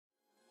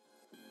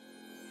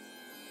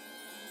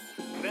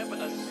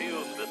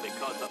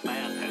because a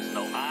man has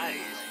no eyes,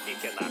 he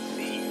cannot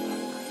see.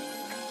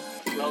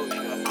 Close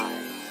your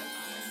eyes.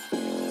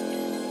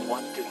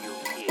 What do you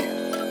hear?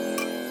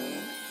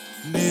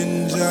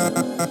 Ninja,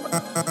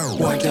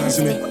 why can't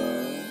see me?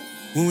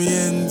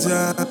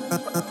 Ninja,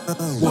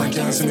 why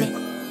can't see me?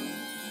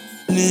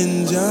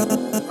 Ninja,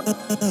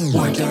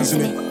 why can't see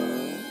me?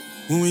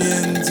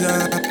 Ninja,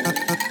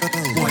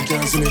 why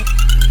can't see me?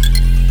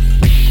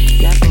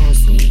 野党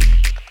ズに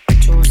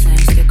挑戦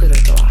してくる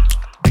とは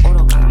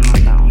愚かな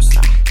判断をし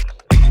た。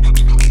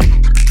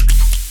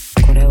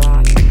これ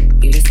は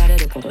許され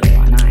ることで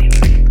はない。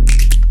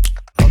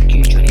Fuck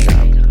you,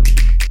 Trinidad.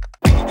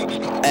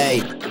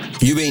 Hey,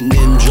 you ain't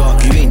ninja,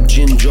 you ain't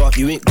ginger,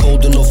 you ain't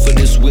cold enough for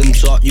this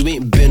winter. You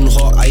ain't been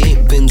hot, I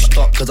ain't been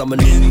stuck, cause I'm a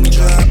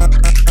ninja.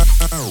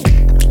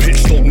 Pit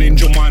stop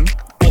ninja man.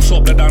 Boss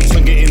up the dance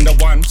and get in the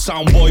van.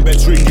 Sound boy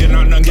beds ringing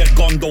and get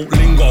gone. Don't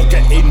linger,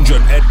 get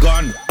injured, head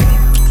gone.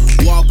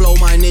 Wild blow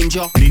my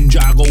ninja.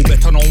 Ninja, I go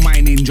better know my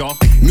ninja.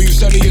 Move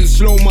steady and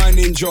slow my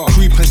ninja.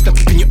 Creep and step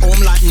up in your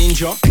arm like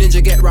ninja.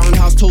 Ninja get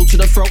roundhouse toe to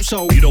the throat,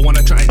 so you don't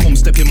wanna try come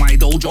step in my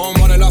dojo.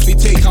 I'm on a luffy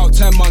take out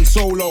 10 man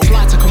solo.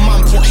 Fly to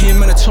command, put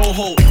him in a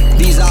toehold.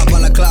 These are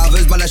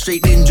balaclavas, man are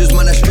straight ninjas,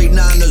 man are straight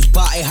nanas.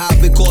 Party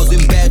hard because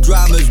in bad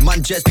dramas.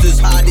 Manchester's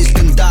hardest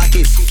and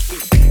darkest.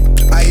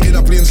 I did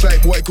a plain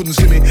sight, boy couldn't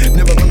see me.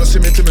 Never gonna see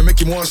me till me make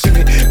him want see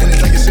me.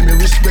 Anytime you see me,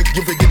 respect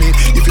you for gimme.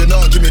 If you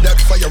not give me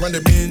that fire and the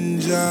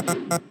ninja,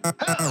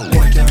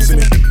 why can't see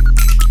me?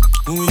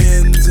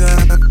 Ninja,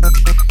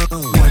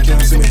 why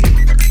can't see me?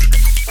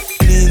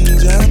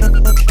 Ninja,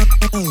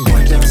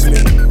 why can't see me? Ninja,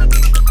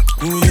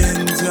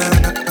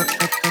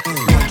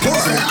 why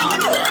can't see me?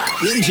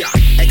 Ninja,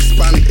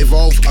 expand,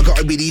 evolve. I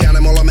gotta be the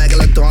animal, a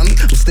megalodon.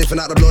 I'm sniffing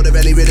out the blood of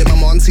any rhythm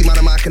I'm on. See man,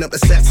 I'm marking up the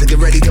sets to get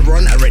ready to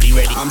run. I'm ready.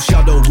 I'm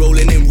shadow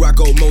rolling in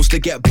raggo. Most to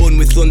get bun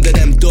with thunder,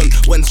 them done.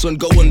 When sun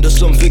go under,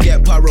 some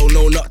forget pyro.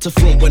 No, not to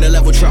front when a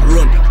level track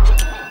run.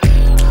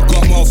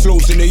 Got more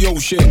flows in the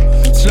ocean.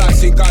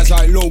 Slicing guys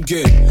like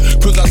Logan.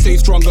 Cause I stay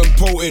strong and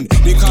potent.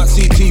 They can't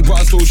see T but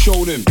I still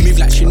show them. Move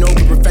like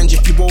Shinobi, revenge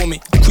if you owe me.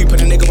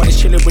 Creeping a nigga while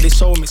he's chilling with his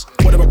homies.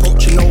 What I'm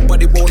approaching,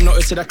 nobody won't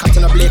notice. To the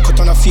captain of Blake cut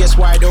on a face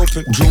wide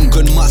open.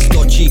 Drunken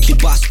master, cheeky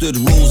bastard.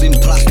 Rolls in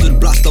plastered,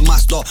 blaster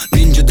master.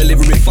 Ninja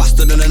delivery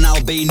faster than an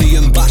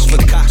Albanian bash for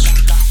cash.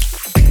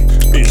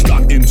 It's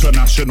that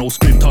international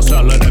splinter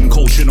cell of them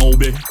coaching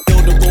Obi.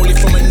 Build a rollie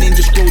from a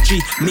ninja scroll G.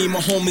 Me and my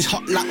homies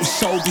hot like with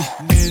Sobi.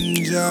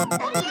 Ninja,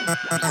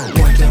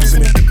 why can't see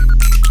me?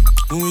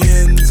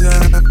 Ninja,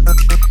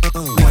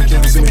 why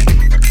can't see me?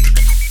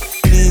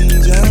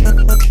 Ninja,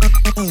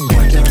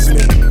 why can't see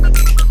me?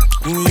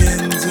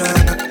 Ninja,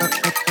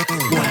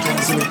 why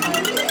can't see me?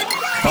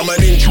 I'm a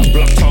ninja,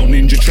 blacked out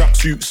ninja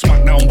tracksuit.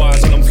 Smackdown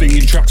bars and I'm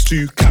flinging tracks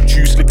too. Catch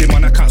you slipping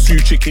man, I katsu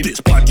chicken. It's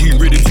bad, you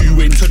ready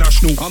to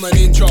international. I'm a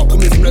ninja,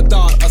 coming from the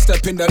dark. I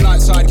step in the light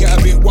side, get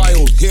a bit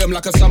wild. Hit 'em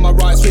like a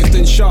samurai, swift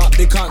and sharp.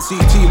 They can't see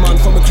T-man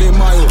from a clear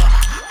mile.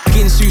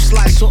 Ginsu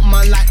slice up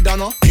man like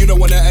Donna. You don't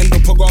wanna end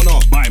up a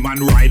goner. My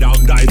man ride out,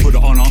 die for the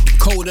honor.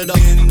 Colder the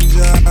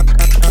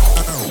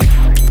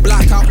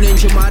blackout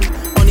ninja man.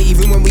 On it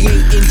even when we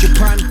ain't in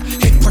Japan.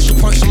 Hit pressure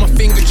points on my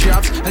finger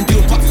jabs and do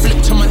a back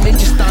flip to my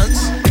ninja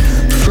stance.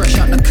 Fresh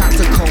out the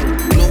catacomb.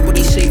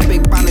 Nobody say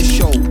big banner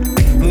show.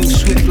 Move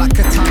swift like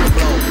a katana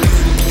blow.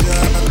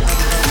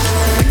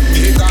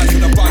 Here guys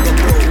with a bag of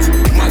bros.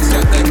 Man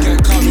said they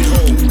get coming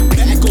home.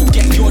 Better go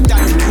get your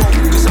dad and bro.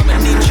 Cause I'm a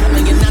ninja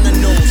and your nana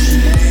knows.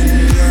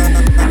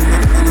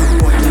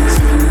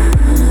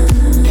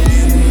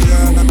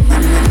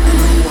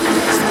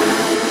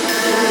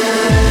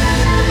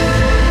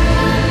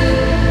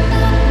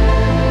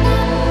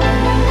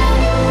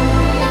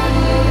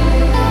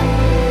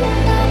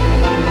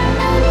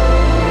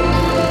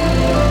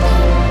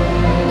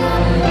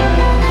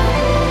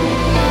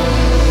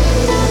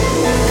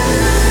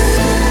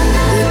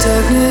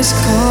 Darkness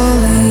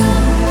calling.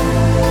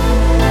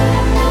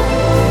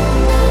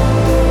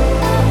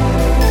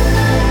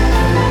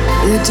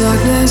 The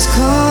darkness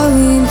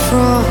calling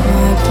from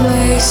my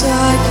place I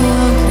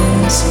can't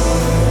conceal.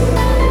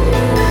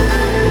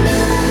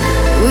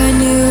 When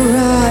you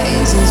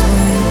rise is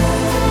when you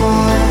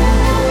fall.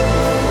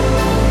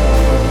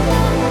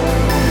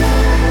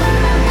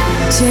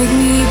 Take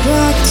me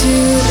back to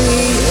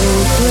the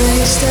old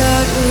place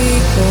that we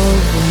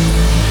called home.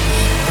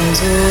 As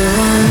we're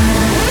one.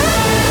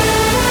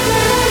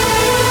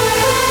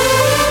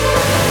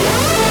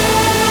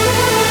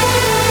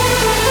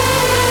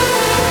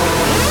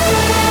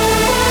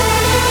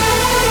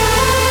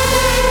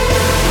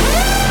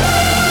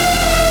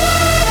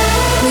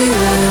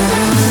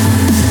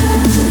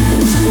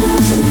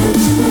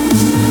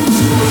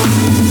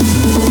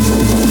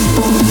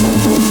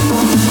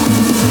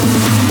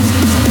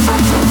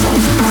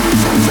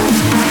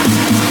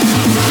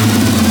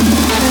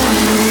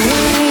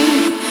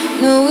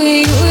 No,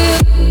 we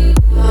will.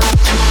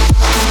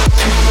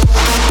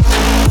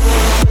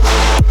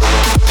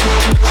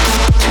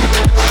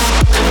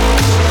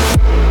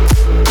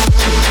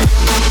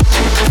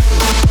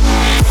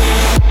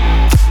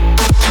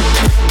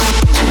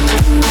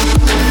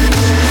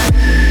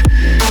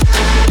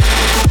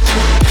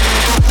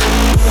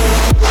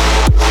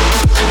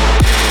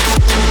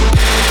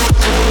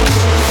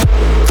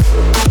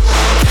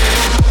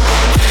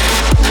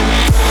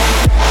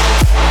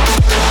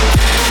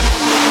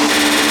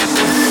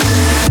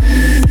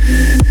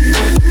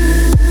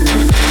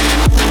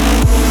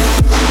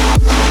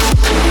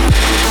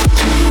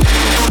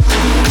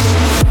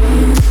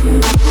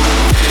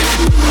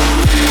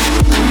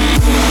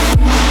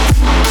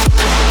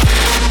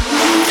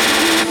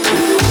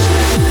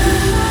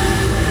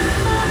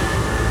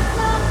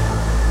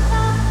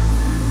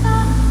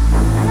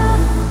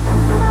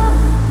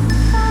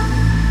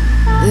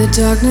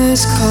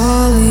 darkness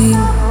calling.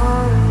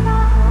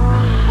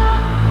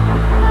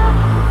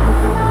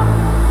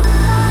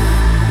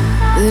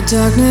 The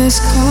darkness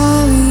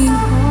calling.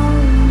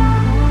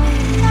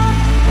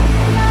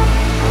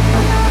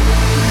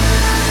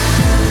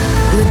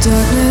 The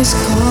darkness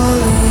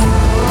calling.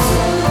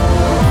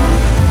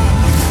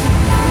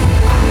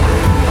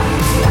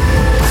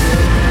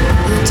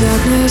 The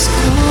darkness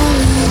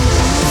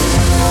calling.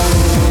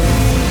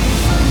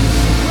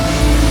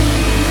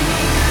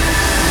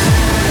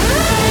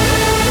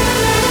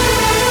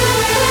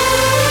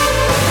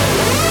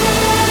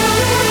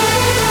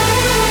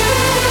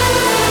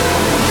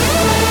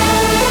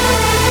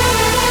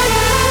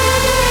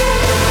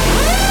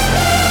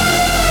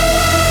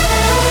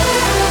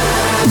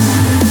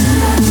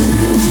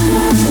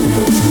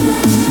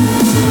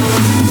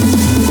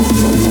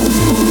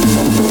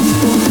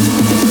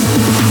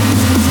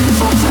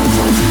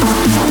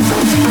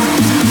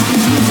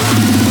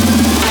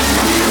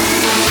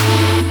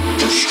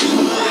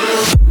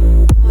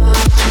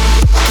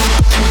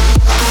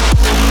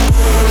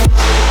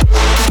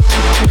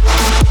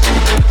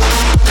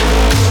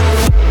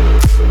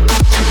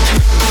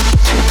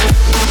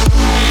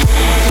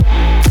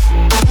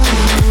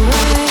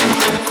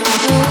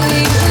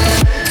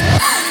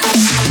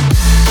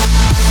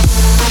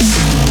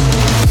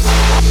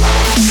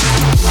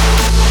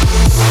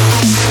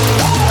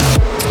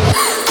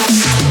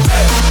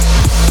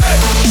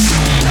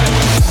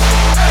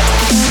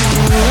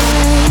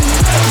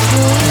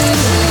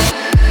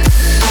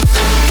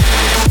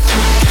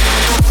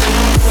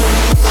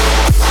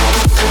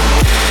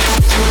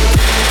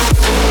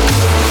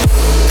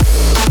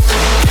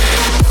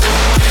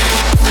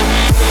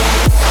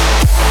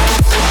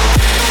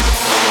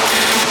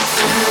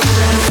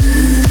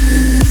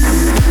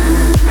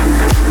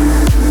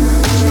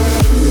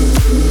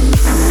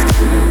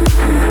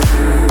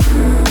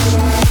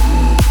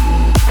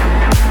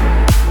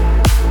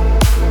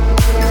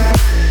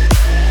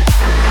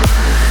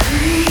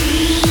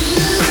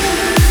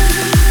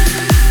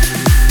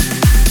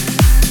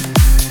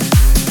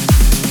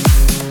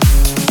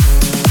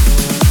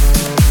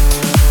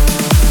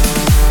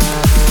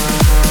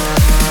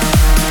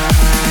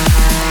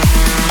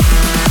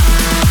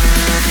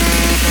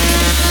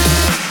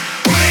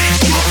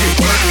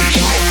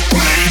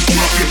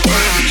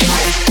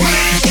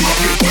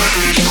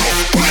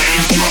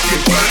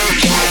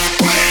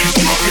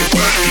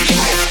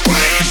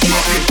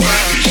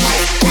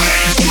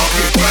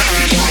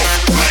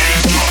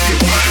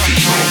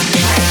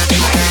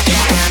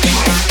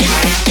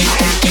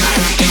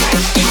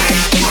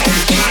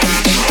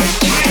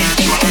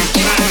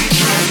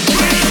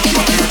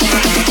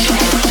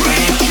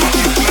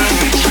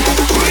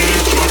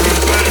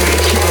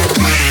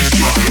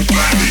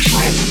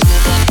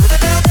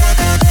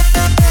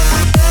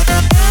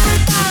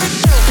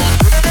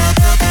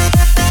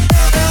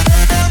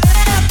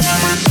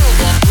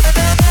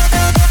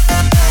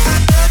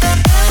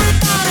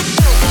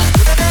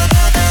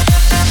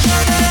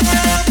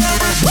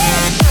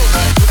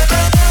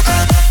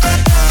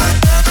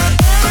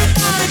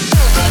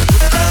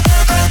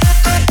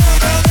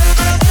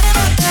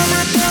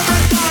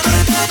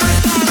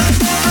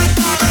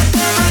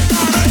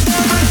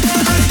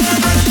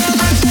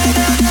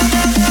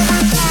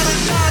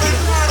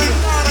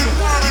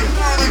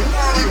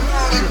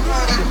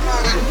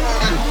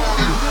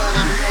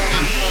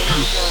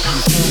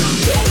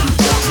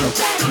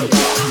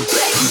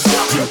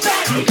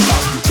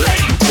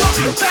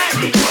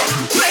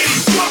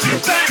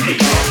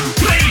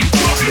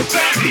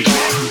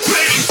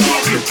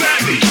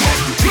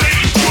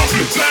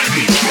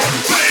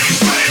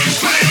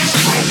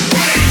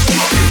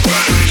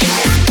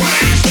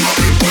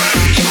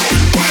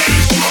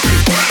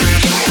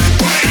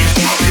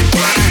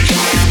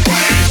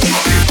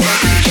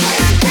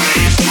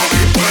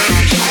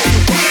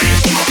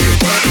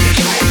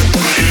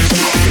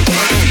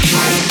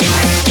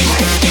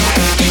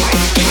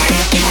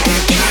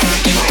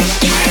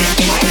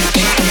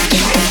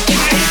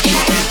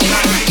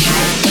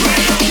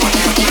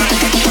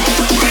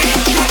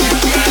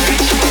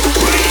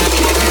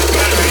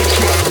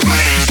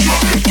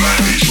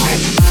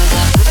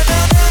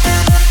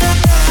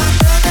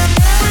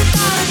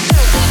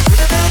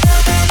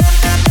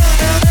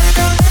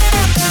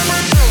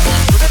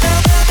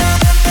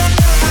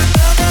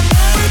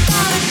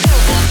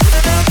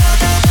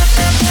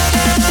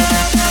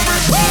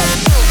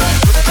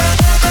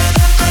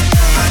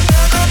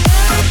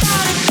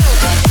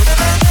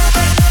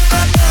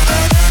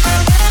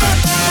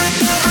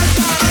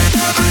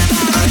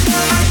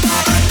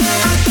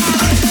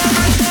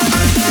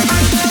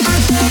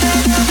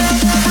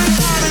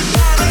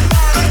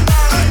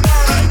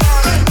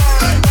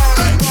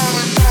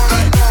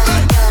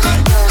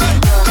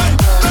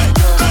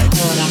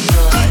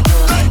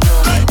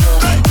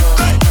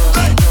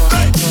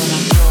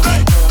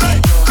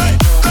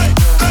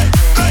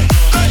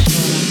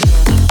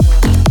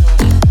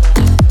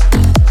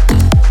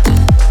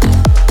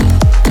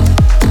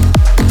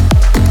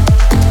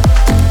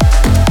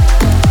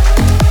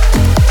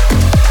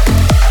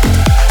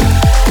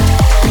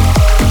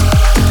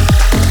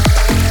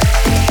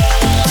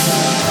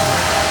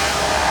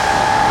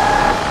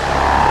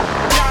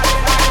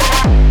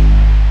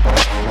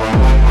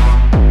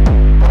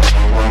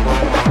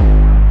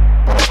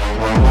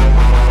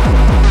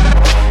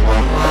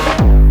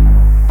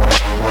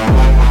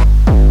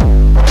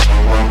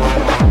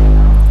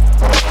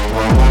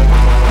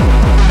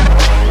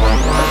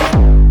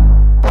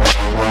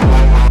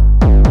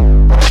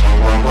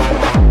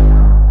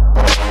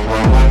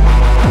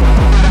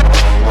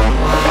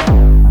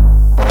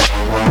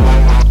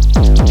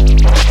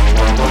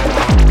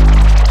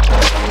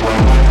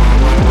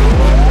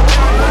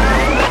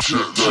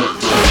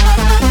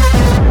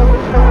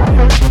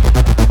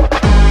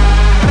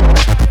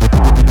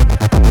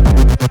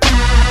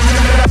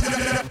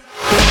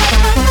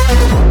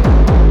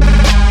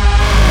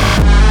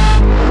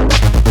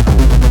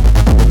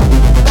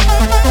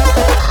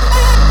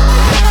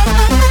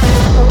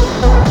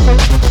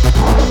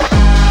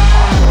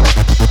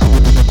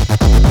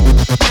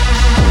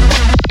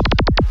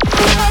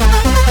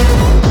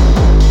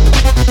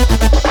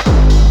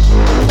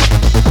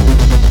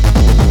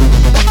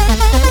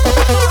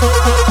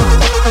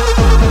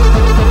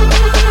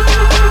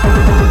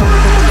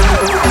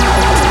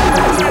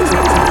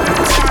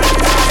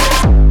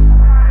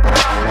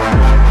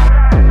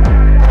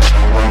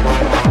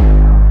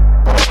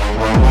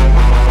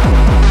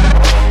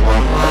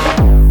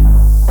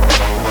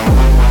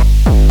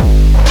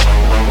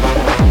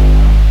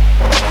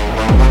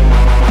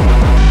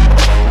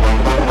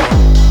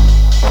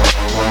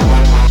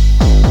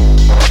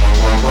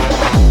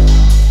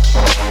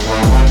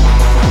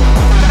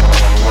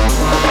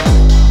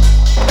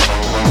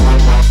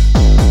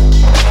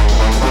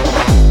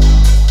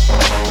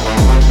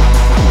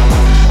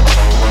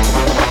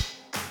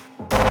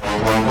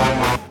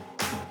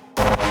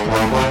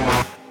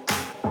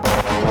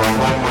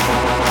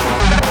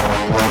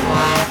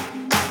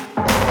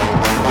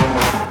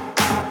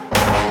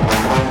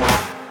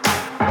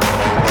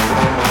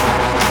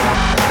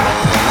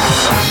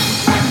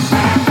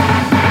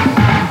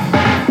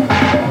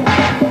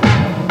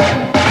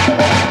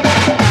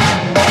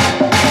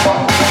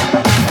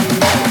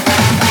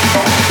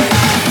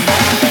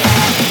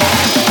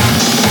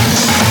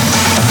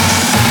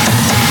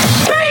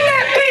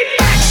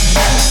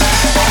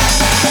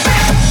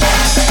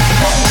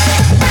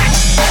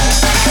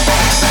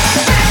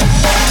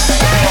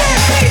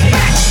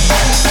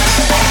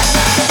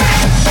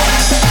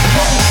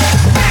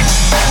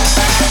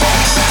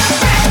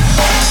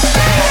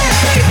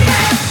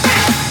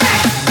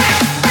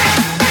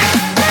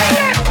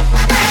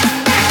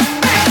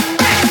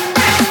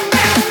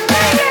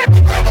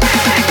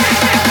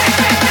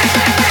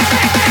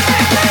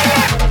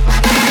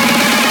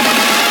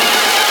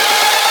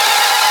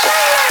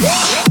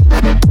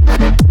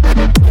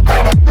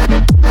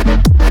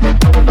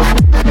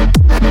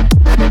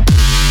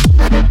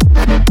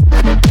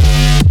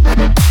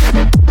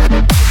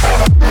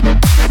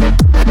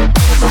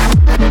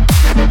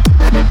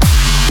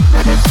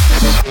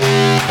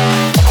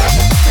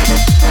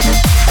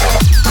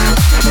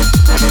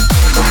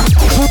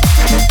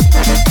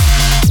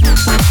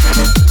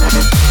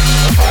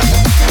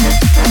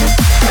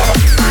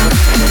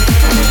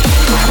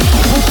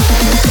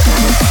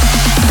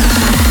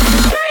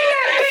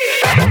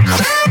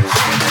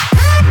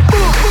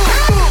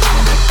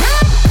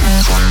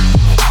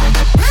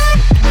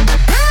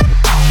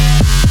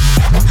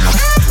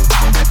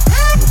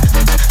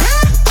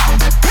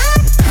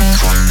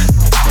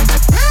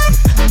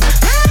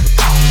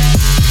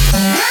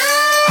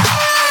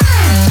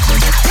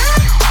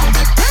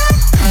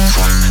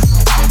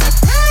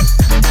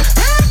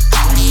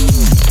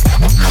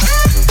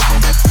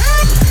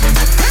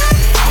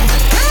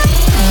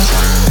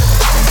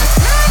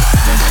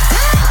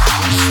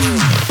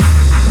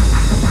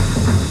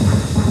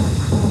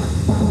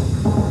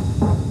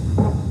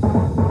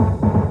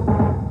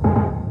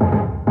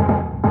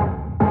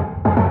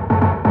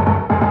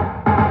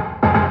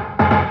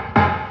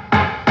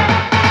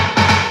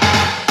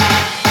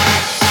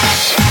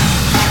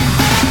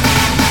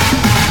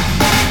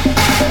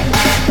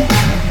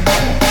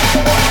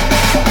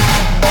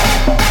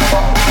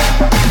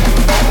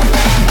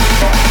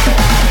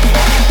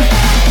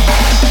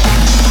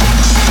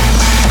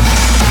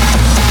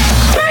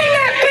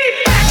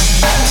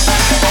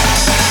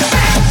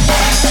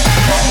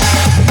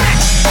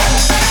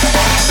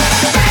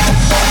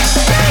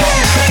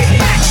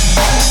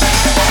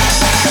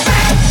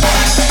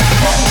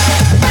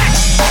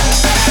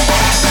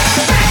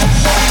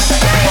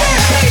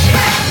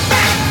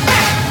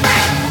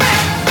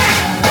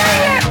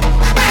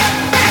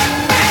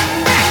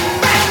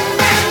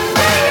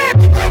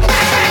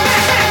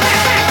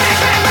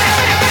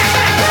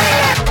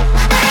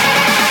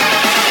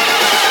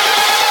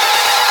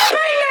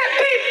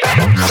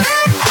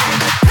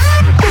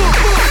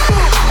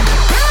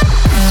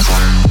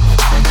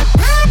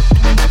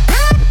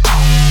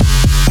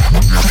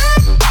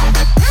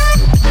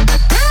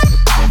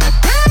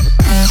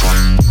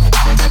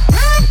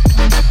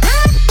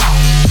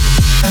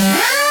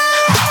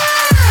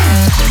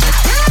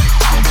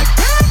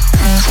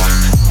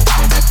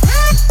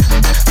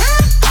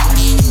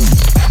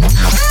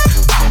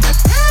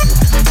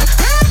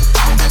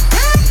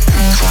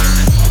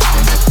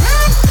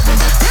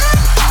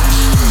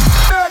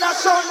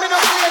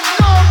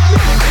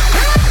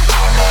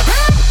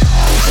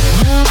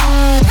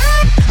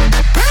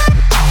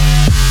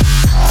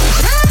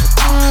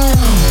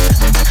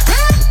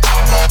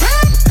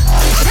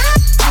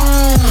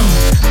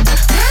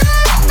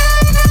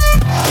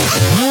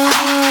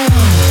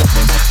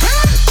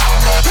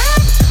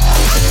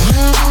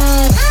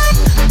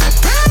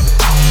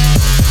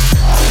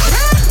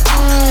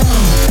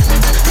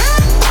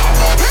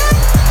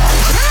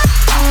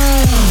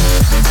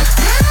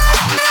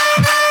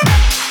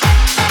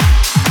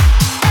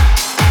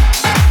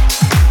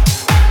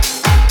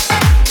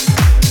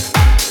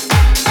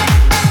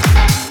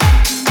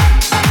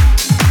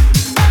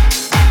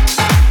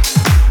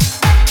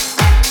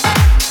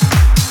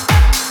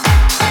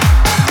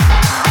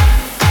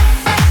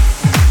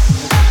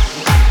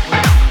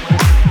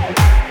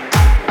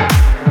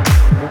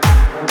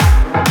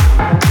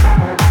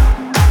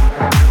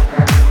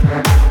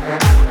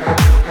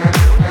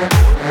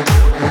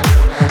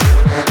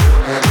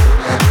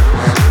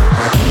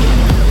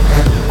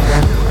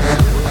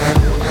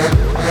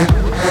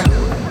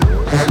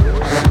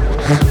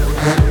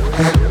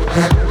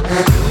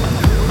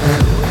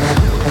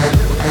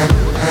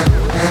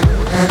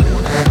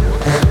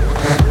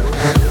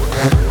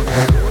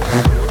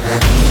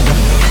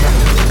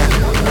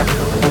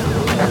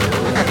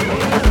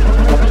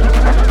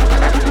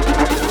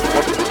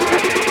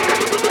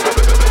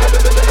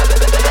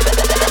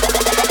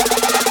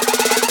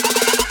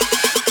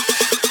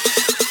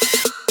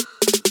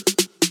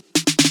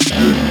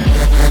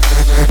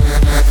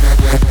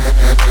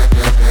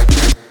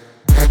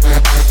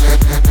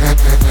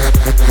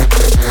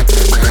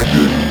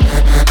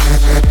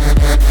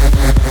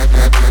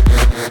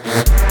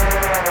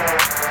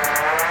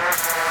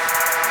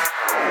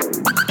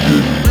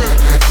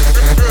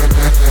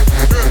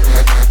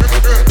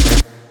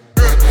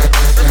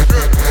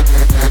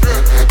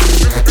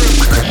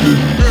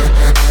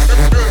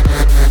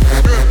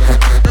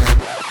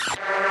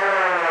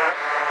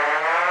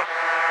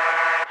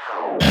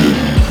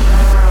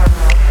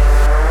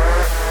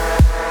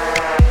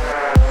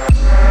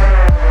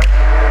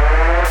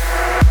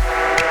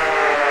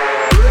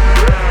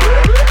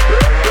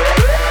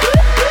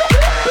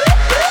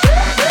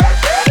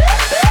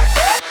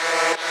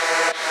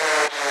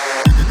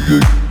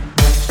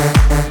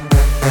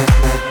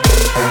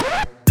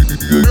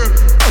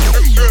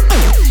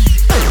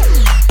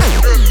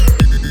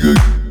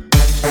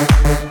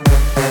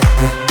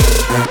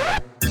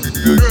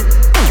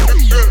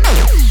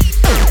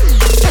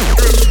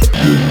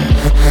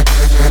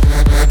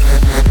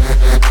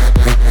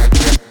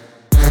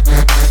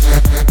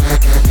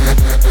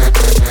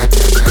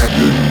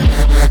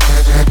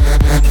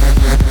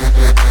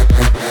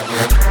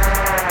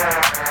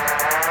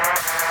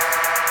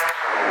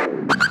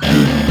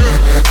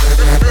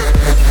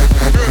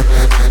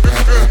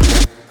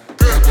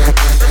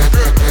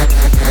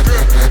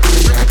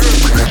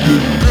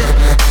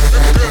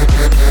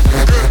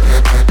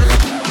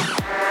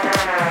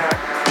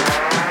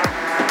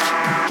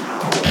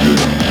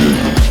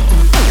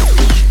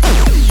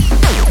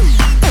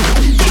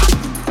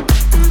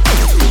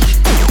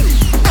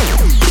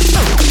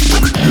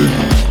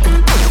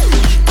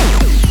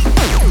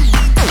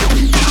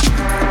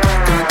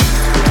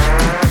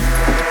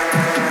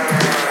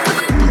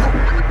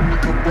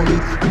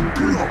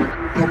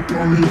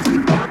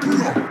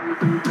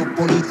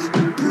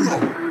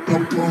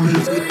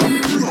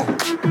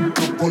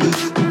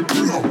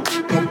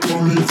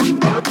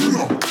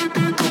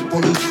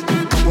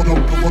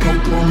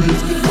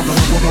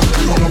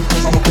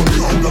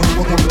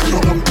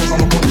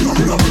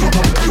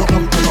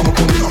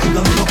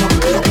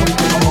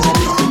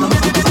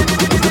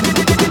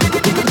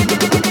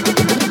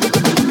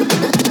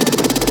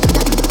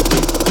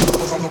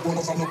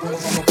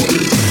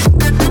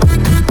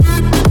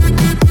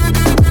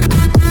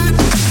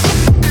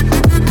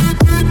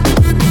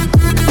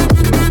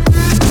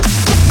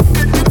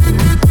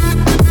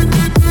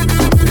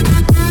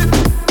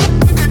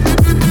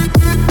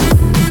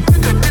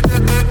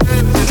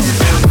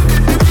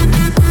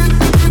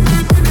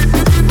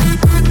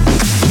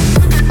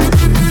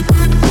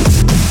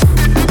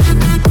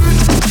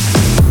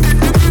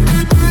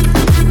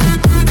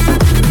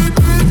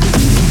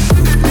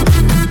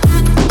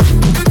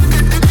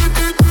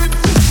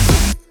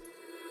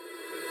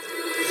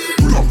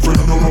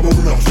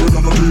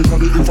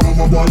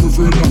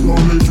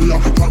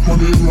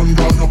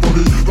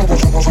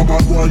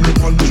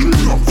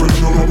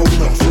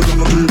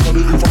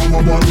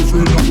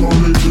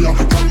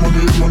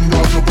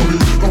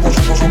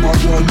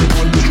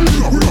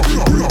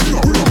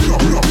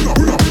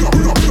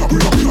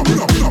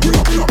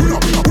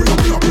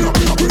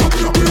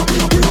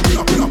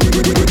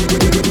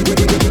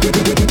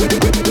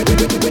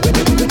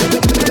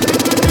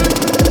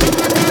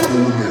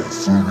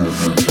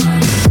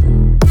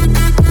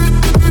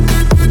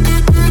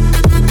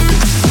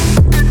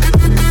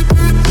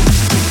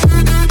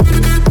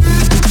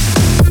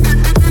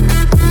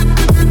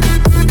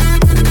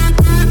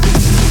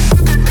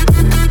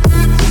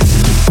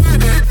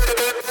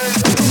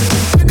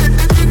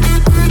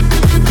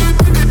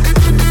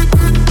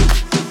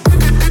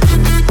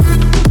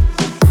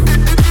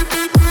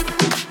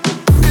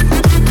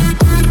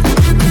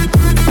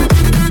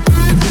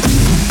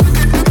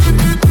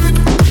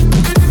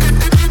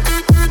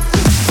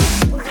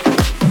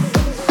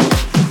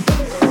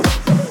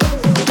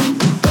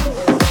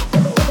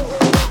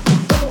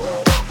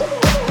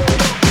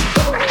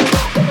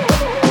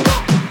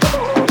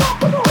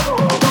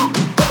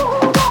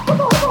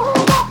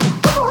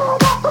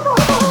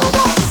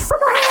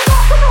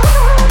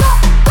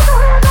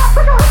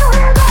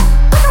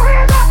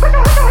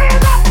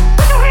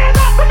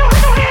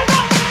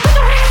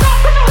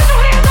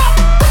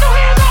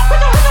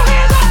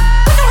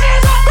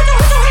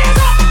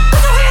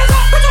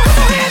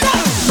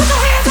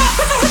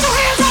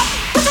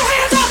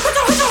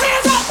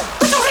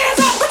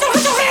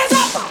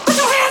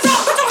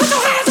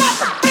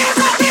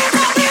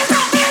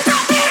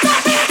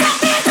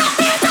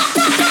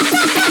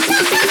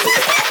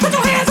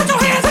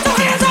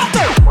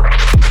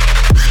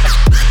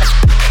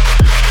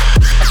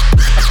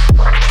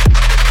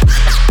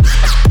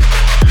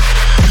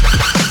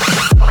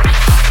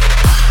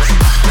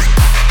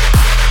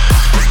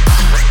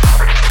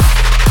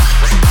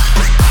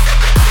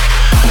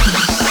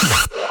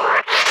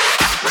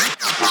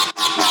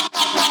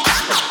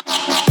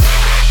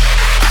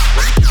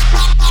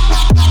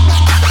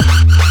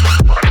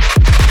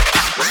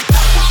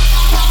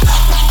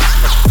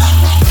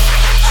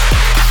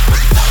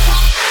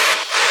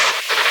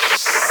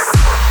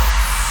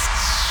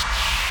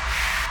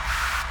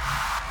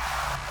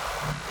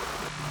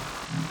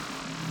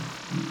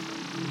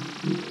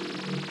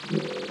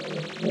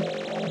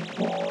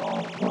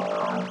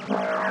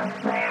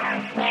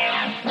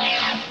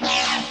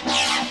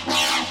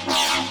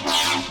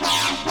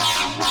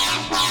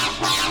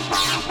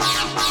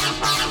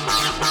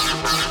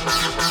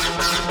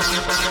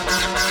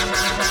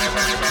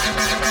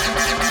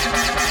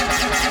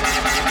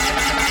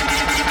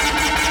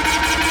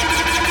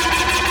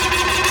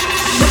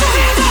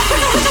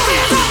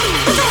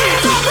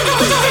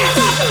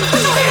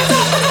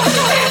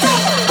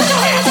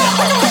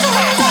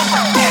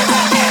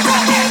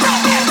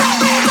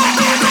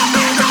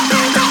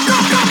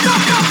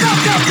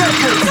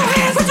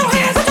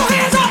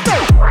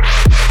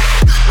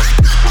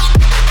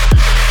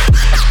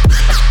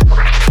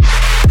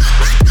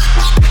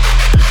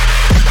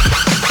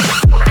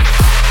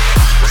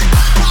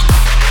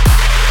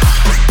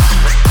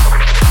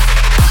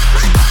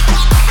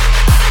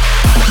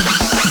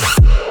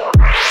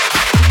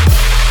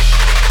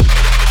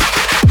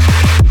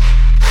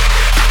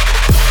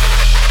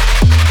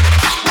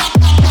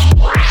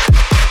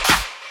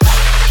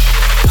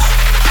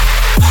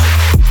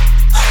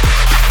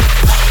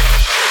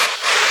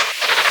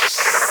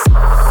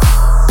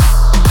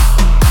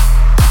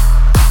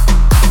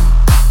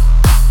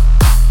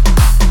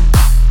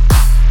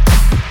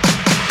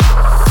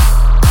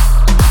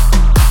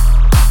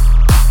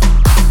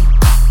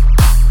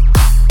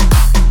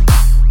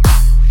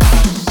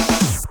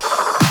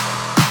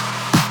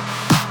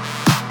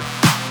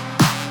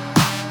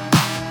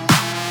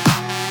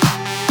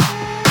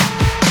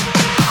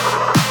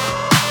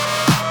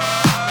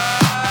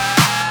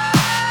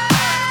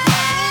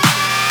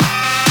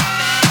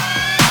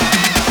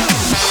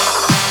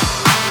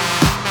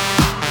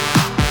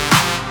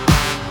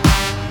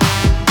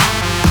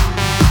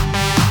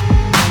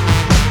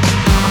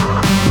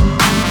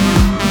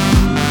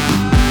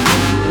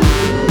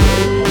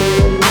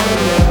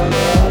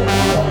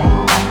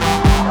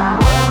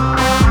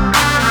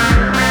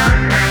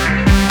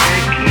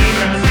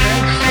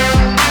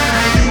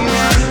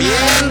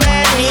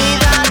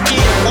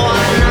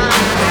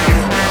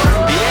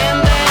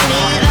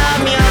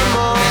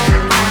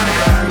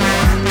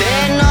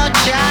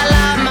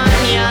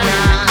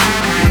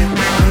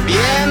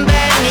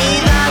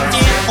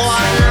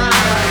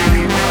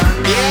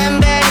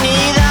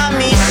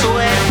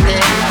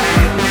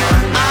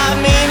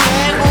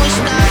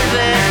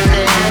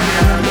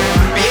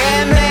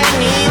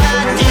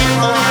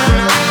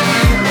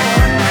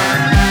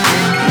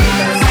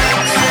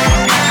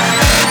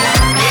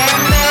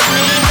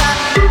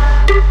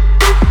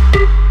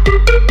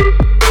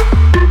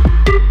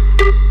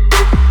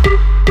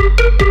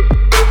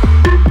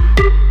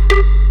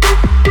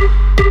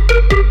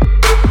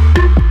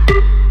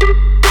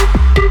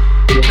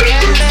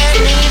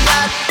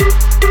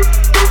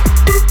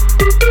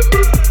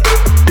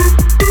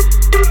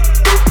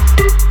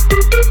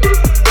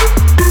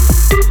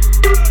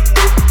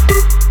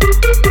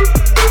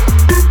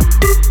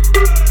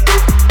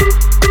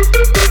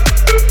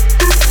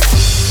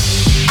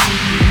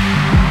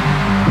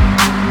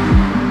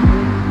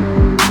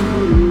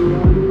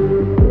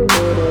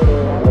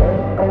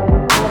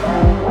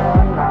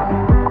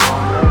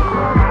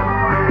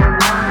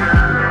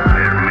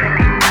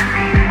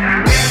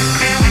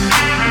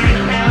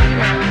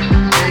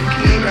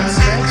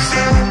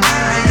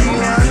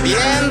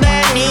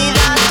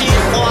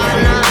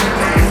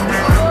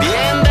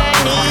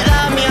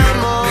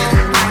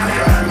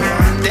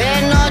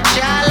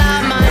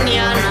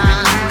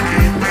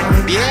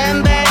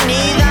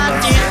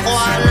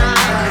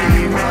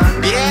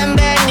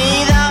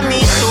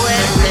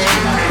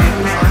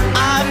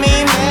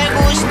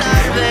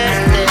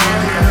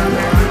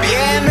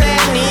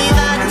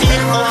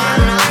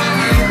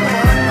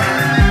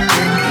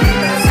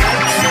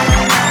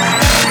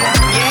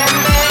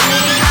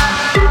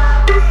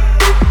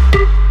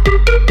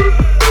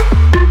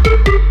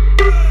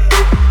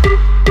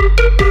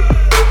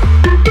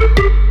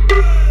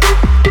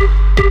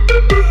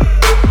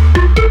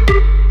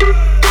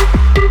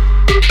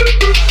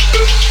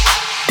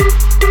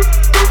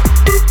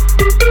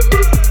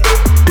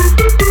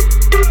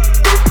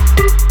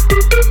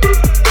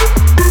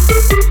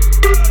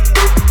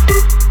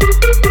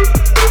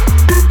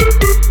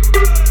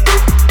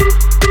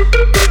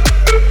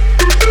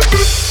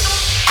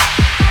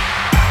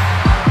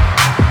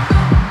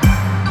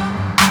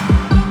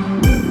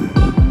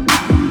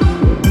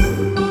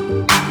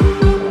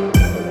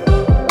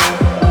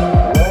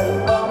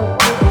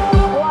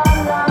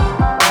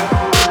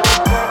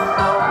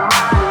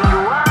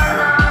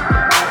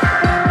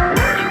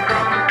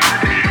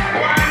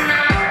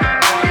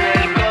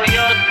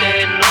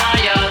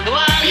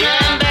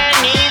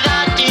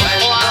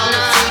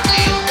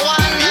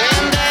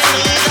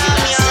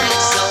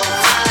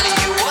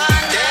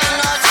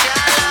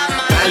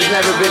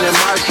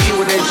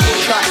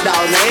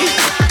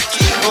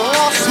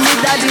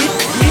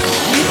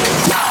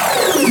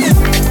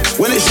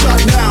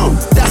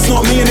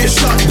 not me and it's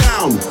shut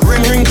down.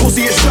 Ring ring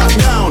pussy, it's shut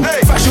down.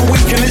 Fashion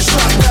week and it's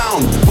shut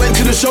down. Went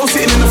to the show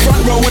sitting in the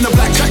front row in a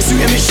black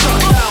tracksuit and it's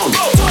shut down.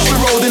 Touch the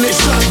road and it's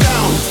shut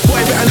down.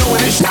 Boy better know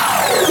when it's shut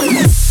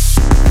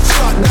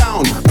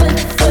down.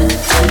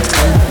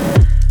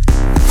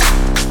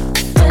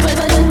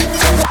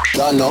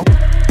 Done no.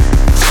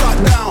 Shut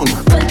down.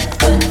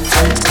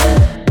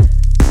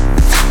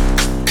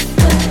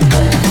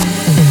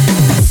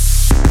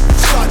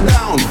 Shut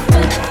down.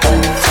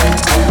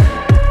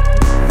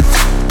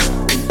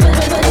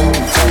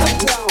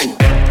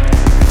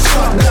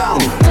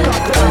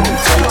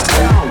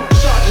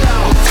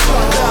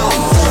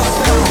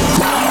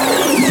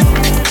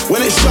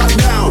 When it's shut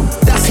down,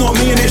 that's not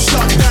me and it's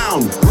shut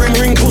down. Ring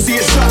ring pussy,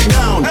 it's shut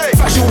down.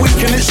 Fashion week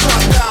and it's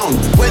shut down.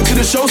 Went to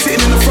the show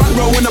sitting in the front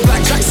row in a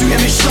black tracksuit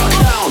and it's shut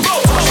down.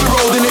 Touch the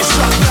road and it's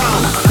shut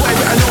down. Boy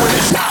better know when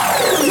it's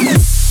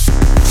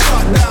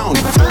shut down.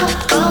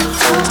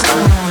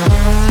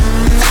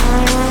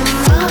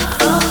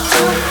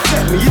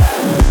 Get me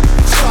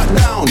shut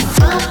down.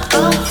 Shut down.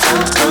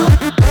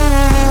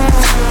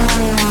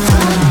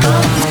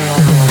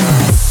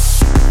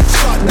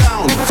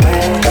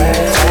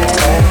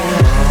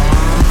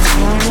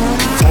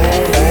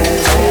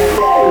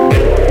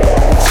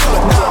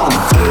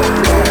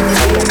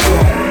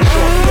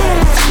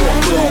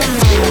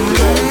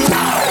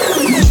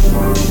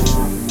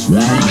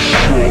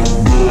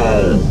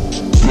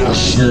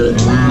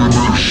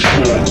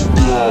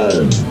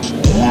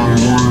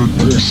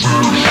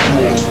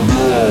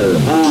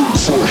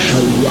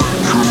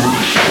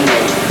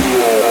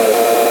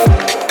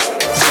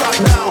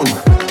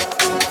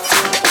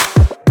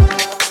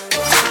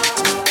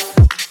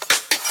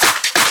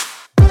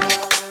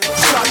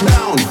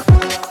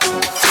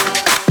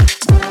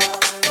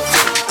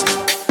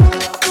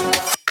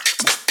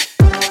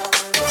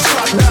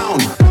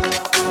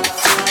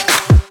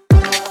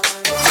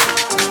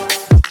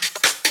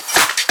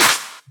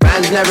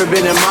 Never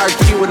been in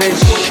marquee when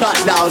it's shut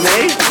down,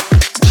 eh?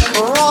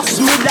 Ross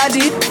me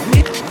daddy.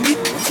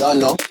 Don't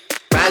know.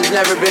 Man's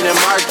never been in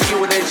marquee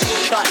when it's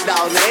shut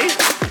down, eh?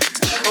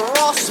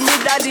 Ross me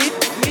daddy.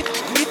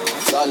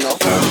 Don't know.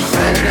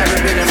 Man's never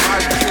been in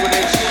marquee when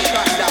it's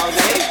shut down,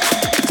 eh?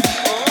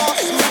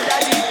 Ross me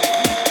daddy.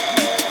 Don't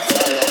know.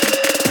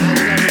 Man's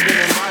never been in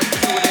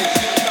marquee when it's shut down,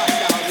 eh?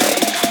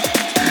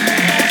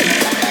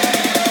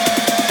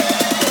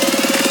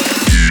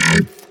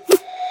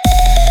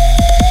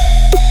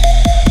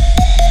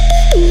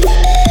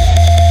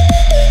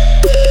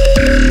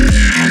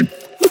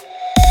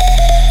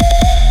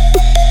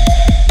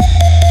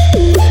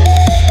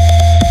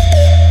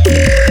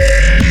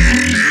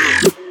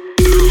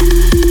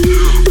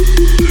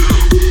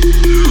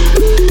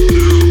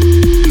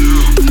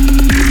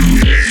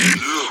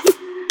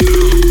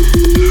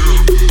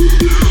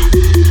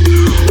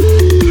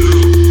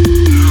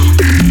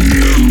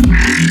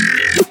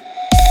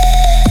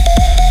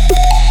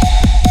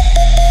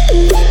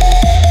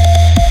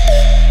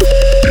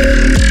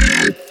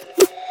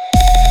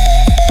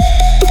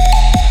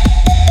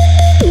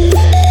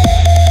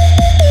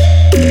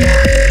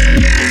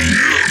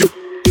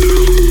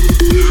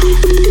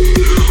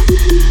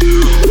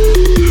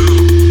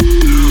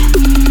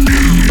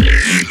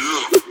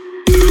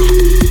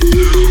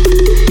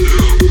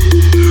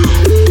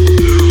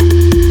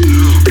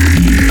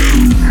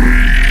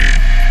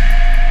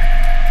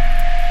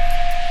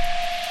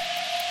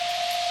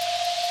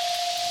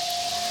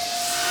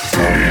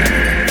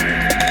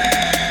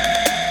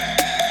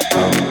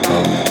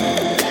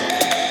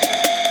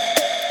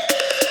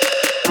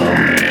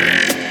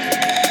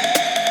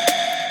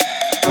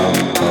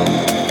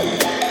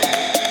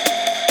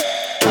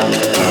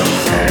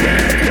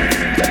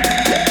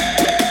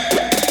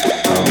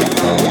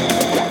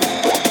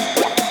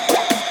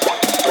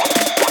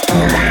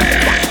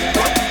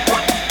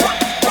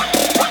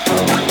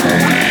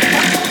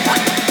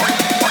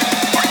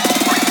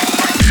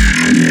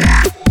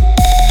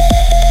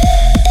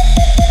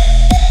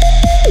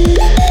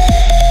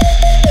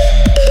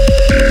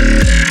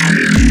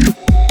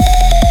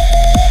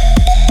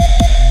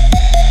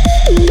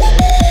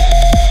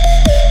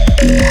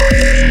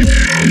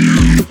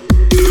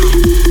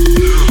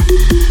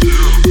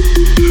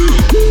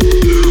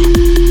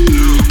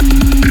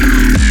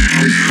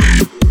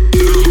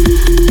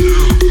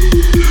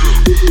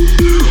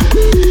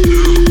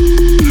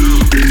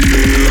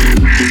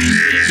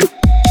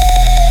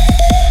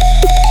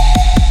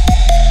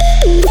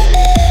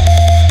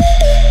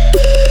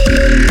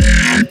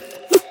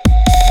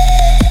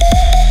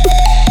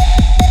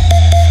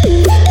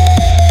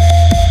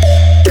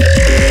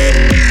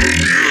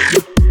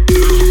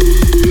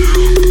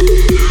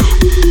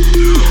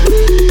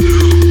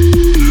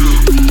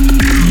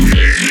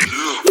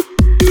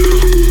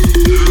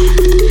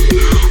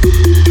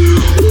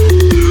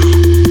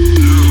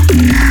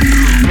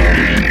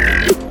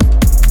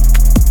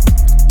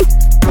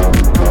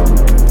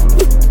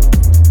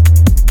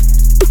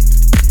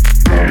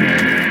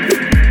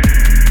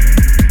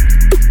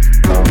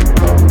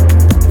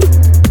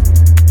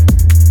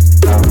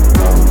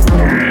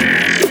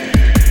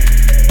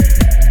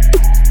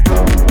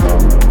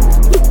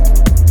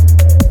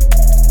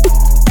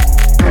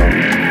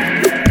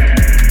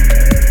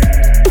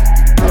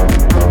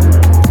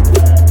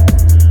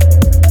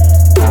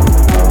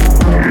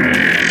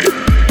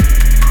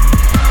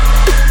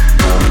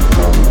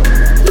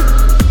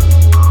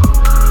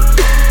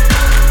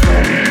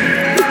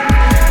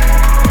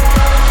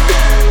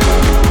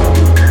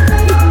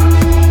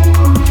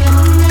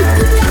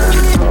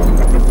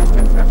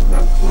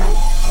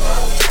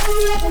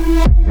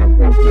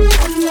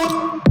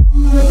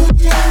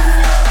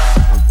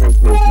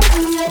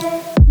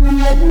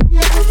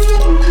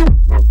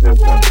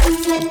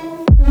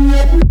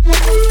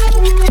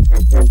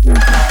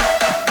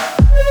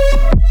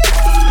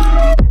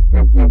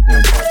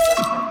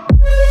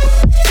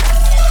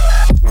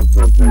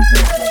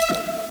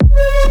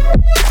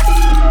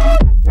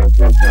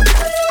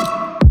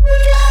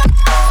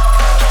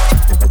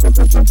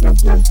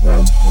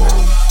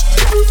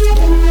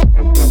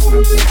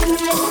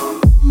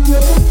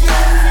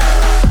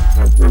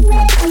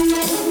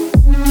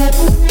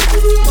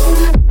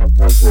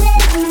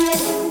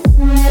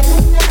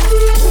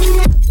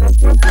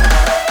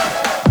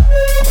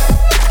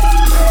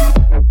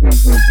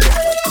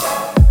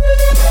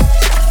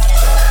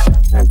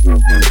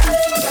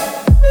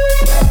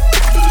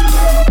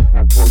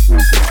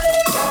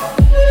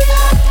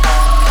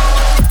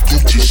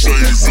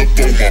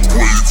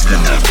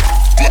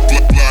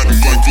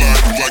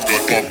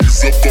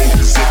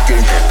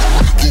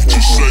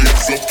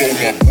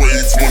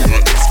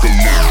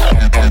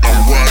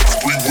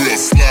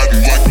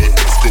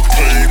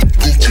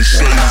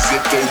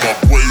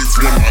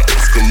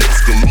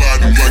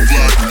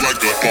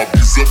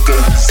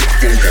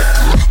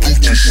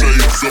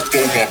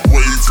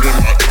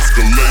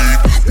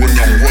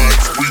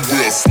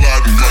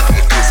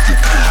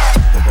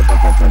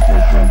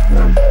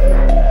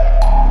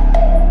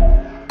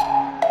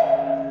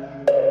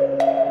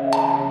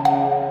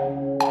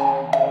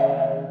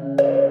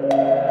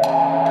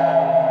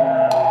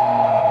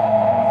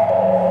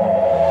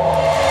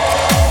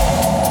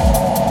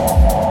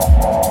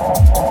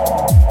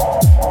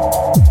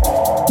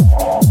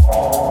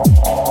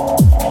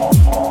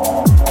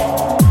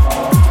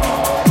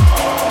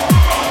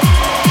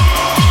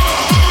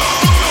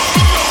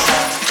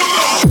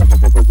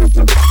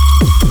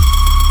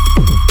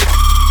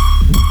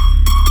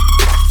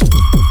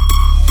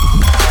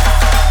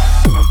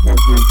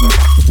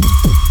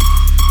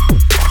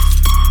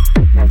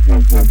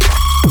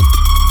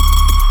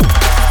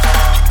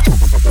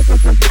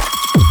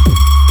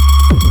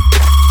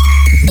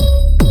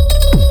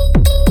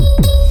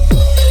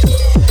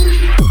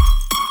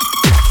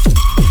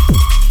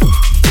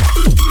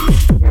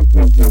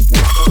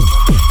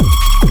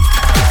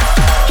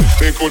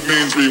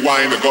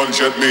 Rewind, the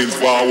gunshot means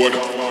forward.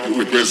 You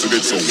requested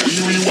it, so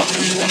we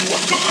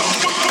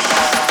rewind.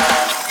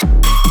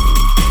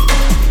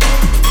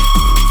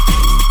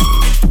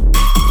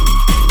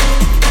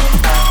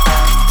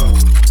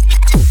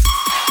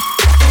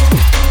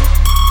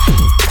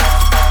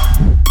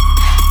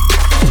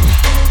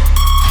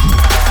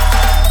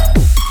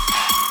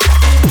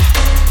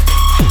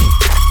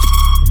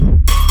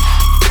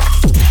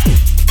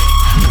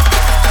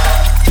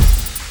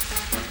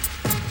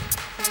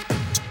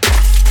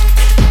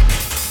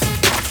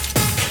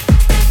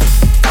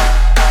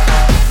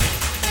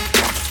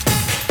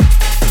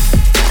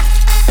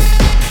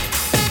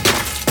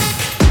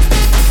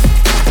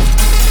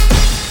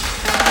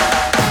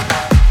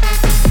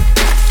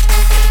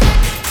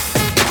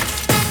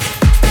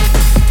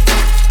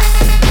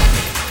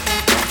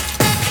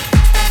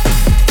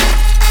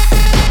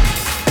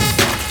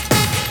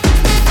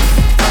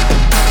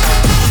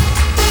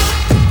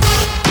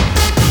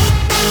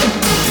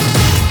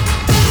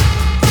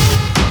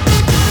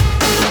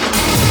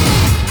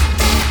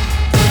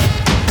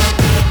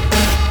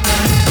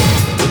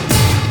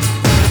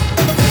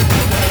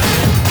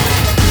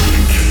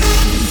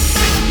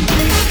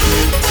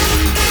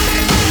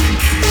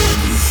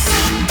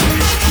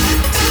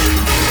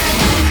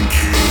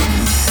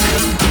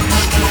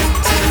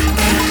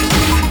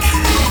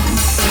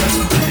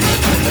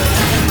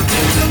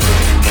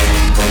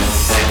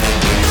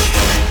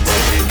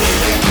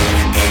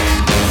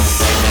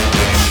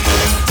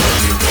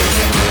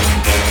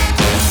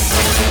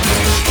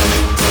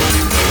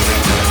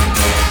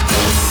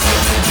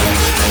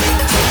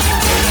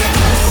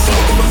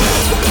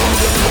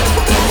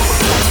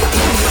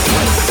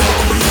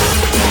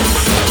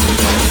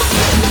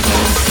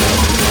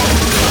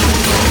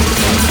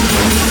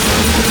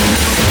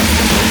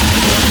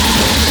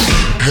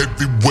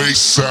 Heavyweight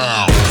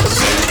sound.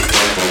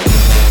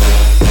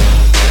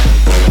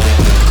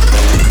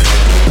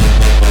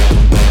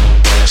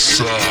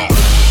 Sound.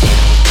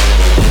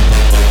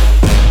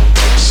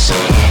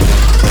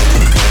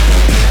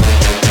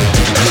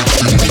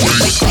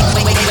 Heavyweight.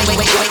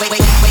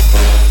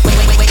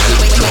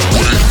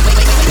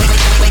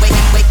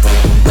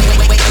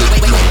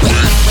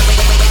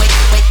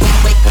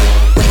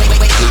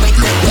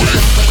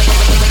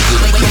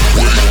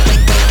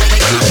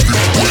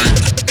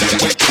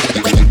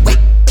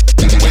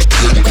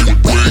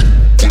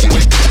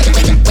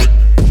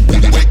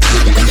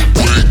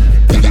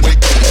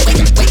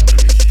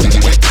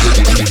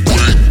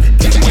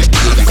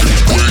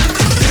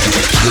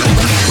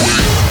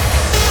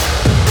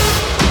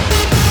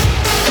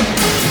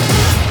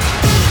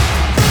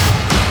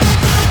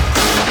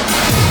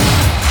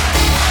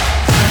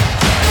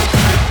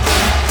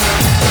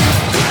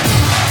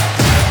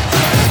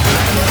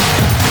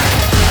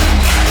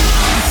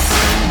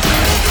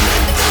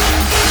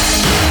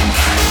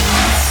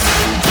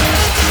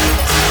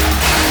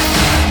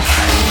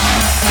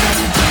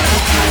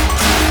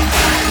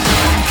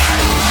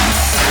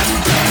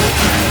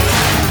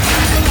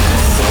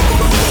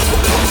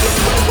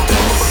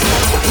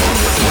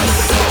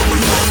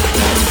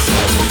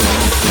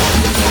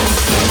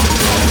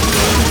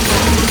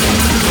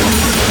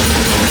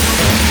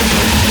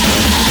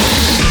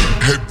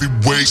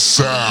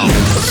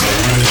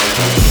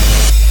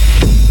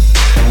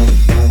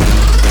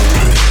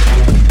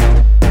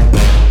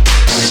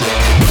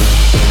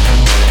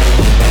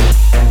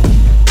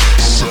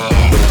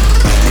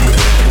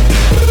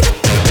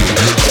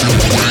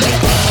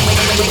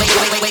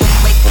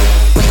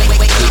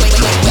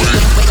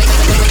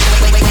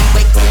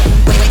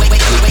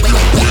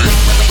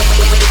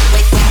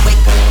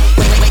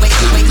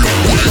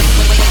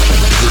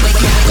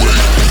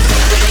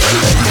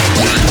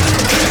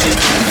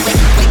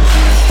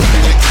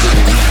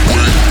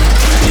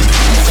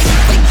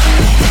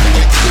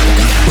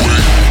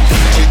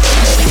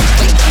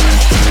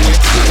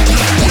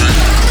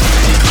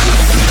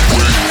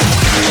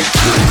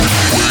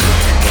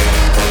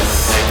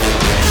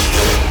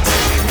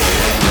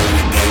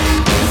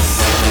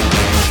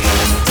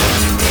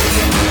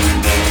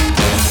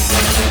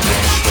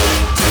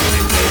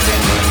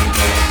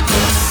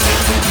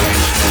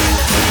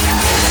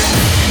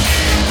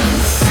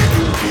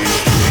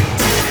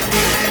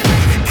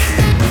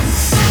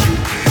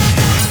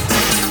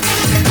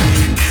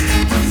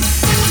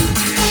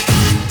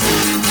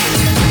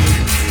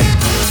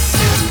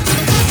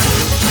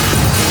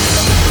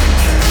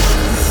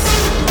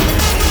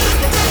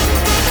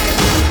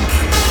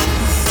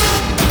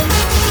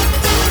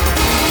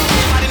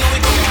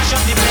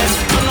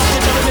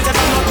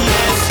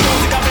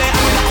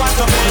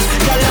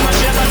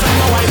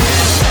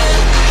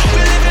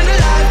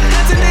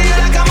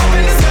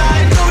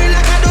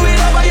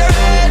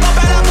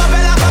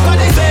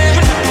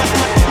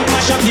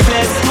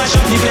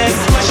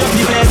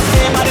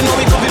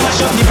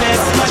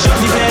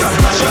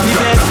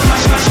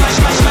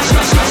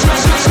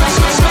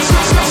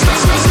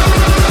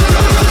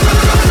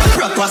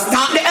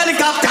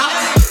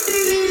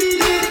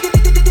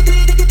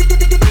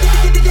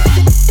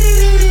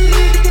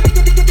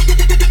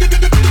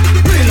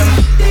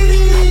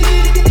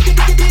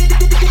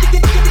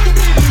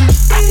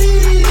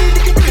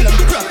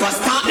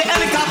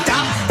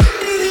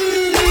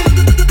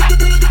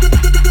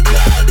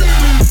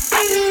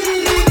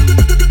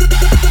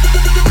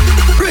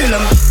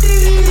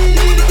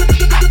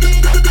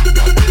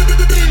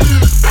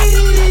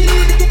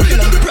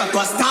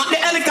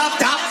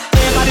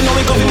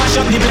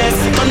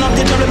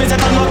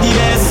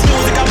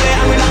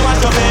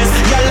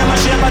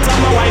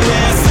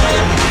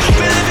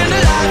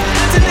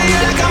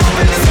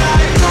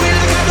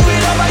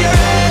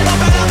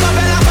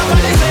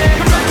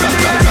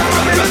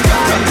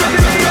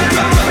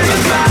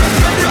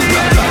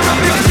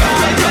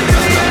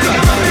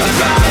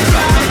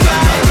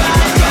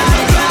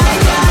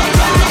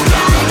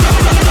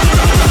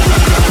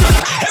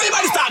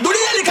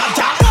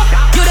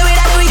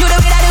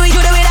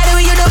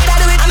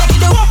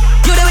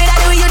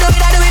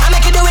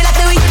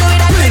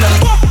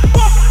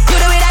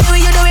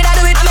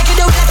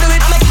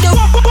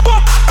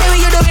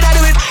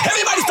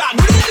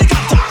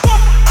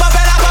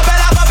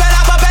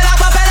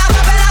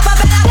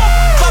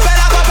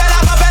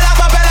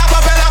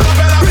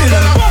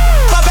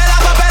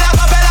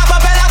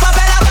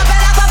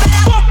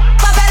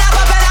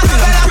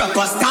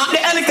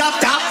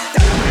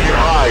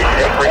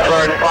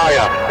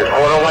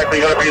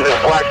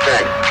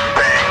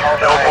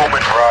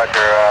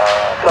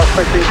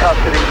 suspect in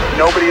custody.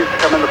 Nobody is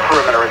coming the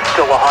perimeter. It's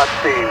still a hot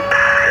scene.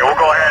 Okay, we'll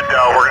go ahead.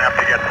 We're going to have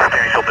to get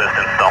substantial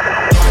distance, though.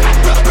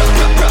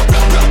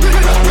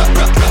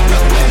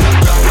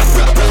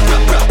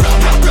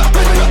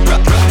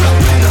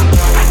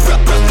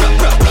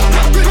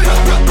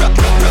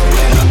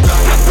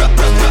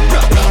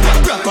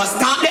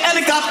 Stop the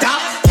helicopter.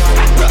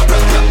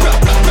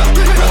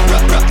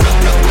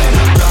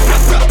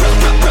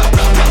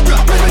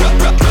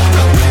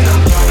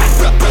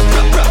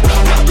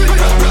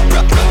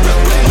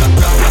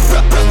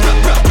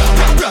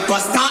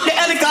 Stop the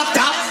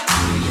helicopter.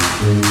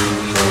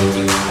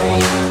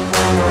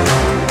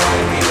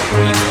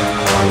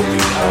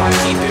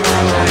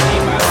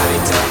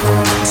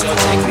 So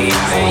take me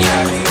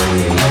higher.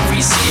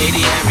 Every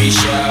city, every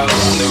show.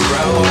 On the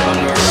road,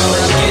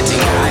 I'm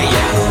getting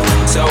higher.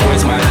 So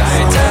where's my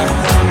lighter?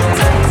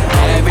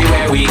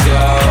 Everywhere we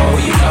go,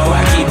 you know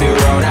I keep it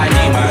road. I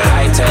need my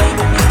lighter.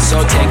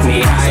 So take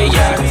me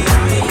higher.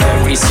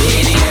 Every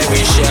city,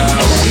 every show.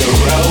 On the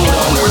road.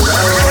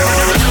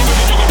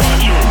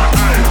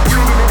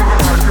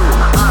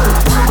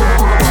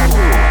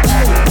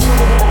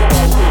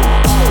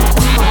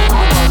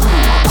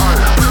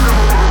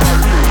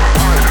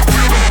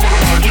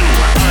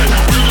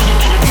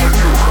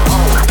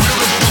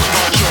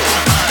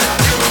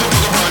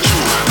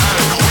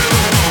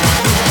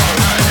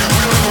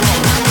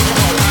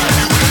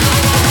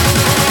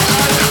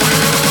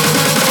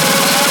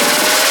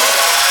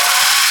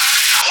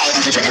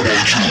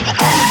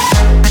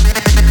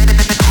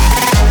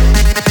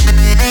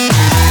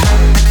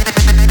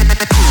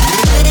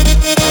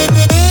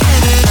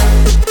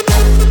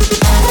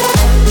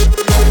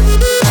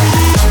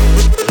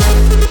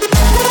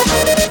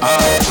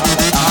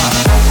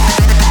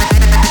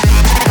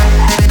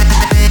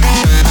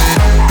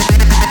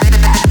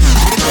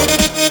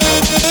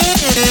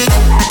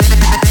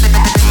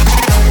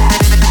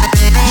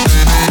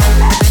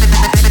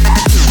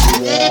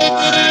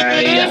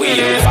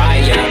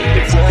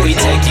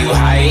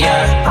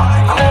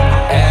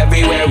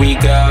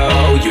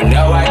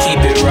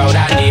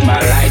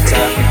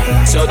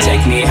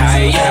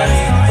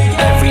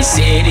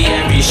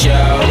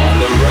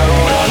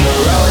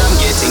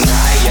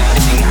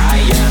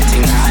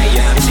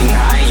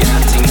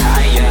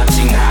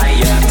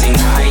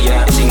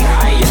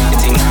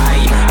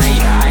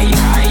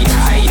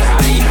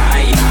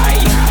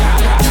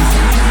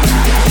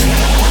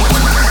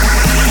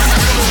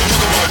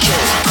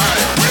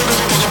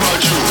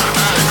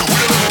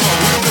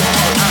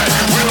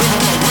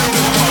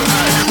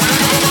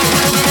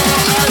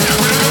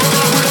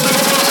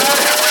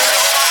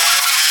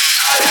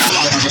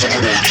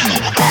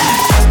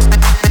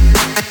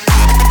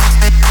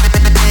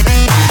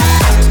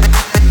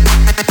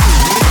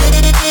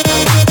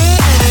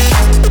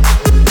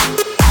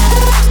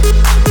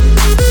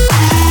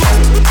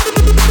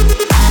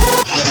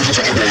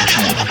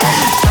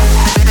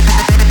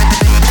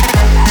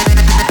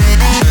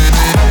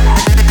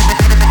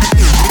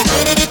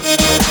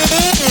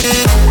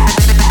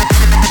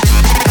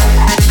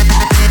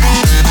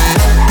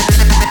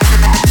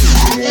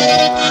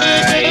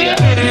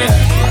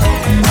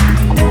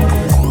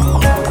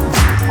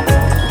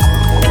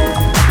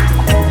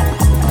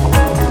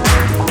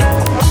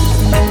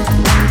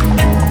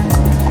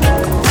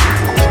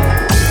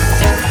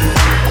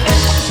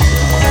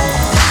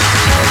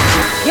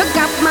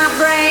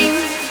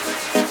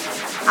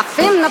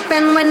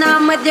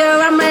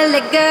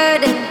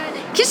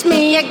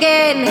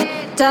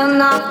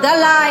 Turn off the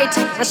light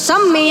and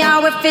show me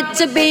how it fit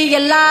to be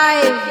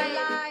alive.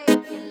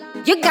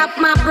 You got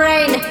my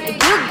brain,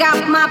 you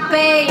got my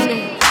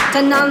pain.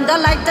 Turn on the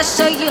light to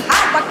show you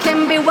how I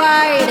can be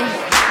wide.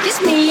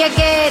 Kiss me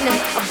again,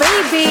 oh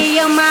baby,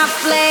 you're my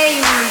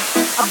flame.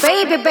 Oh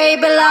baby,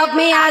 baby, love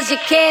me as you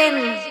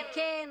can.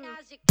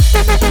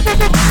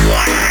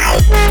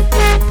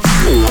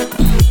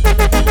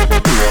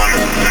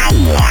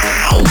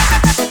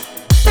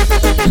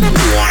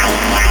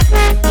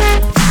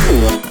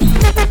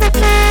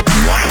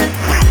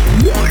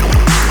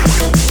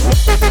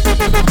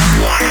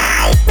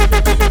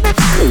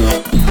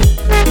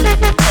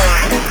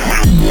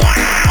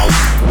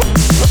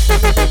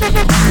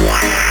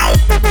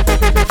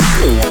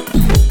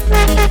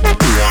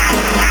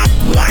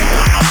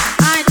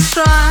 I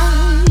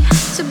try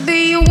to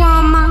be a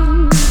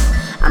woman,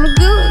 I'm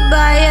good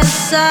by your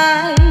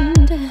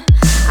side.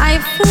 I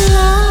feel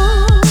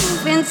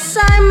love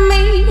inside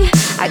me,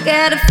 I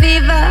get a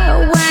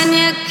fever when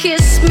you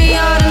kiss me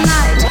all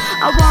night.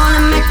 I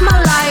wanna make my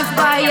life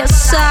by your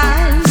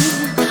side,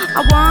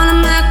 I wanna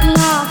make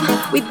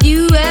love with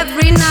you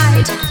every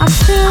night. I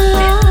feel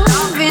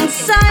love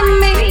inside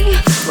me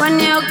when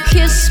you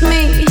kiss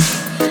me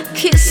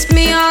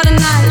all the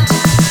night.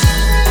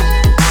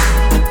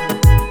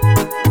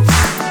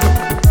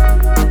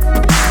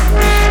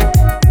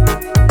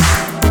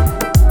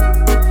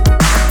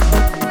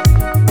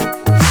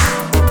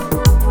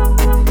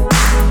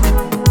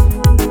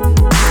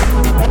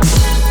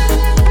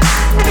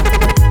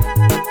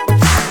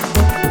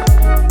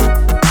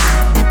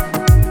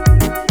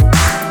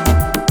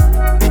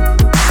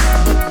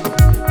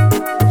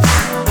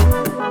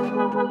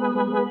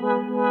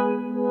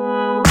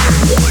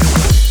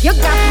 You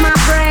got my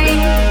brain.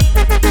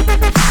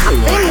 I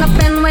feel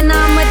nothing when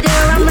I'm with you,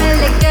 I'm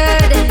really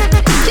good.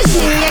 Kiss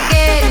me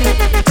again,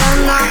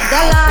 turn off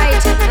the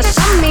light, and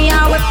show me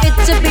how it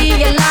feels to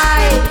be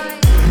alive.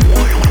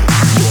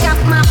 You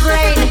got my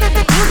brain,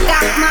 you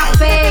got my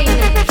pain.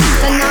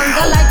 Turn on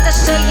the light to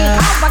show you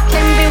how I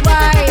can be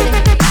wide.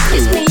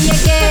 Kiss me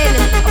again,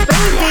 oh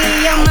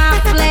baby, you're my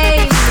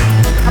flame.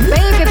 Oh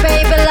baby,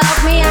 baby, love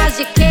me as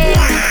you can.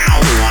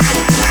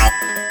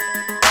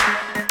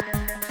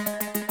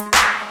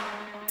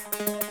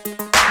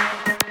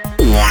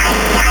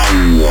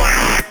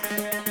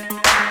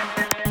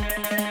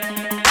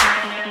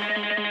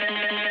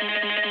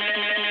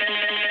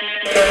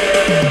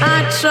 I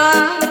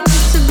try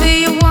to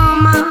be a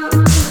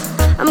woman,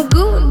 I'm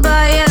good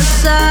by your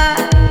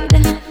side.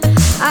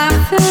 I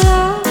feel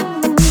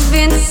love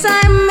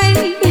inside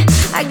me,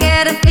 I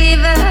get a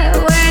fever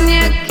when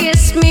you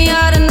kiss me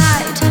all the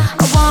night.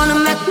 I wanna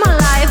make my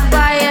life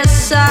by your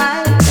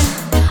side,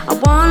 I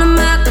wanna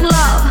make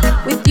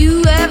love with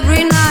you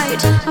every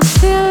night. I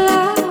feel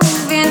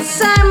love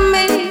inside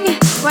me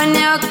when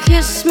you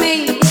kiss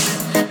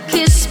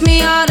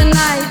me all the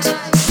night.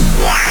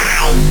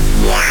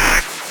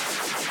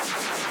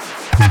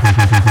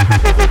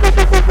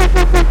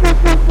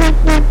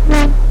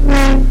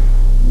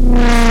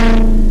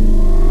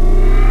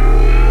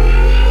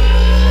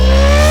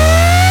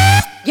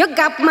 You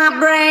got my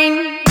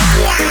brain.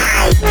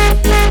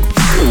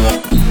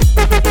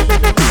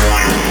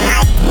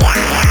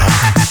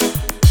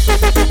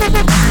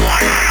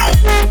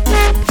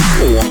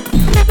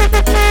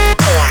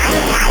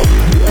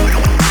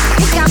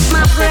 You got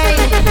my brain.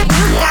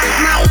 You got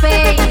my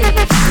pain.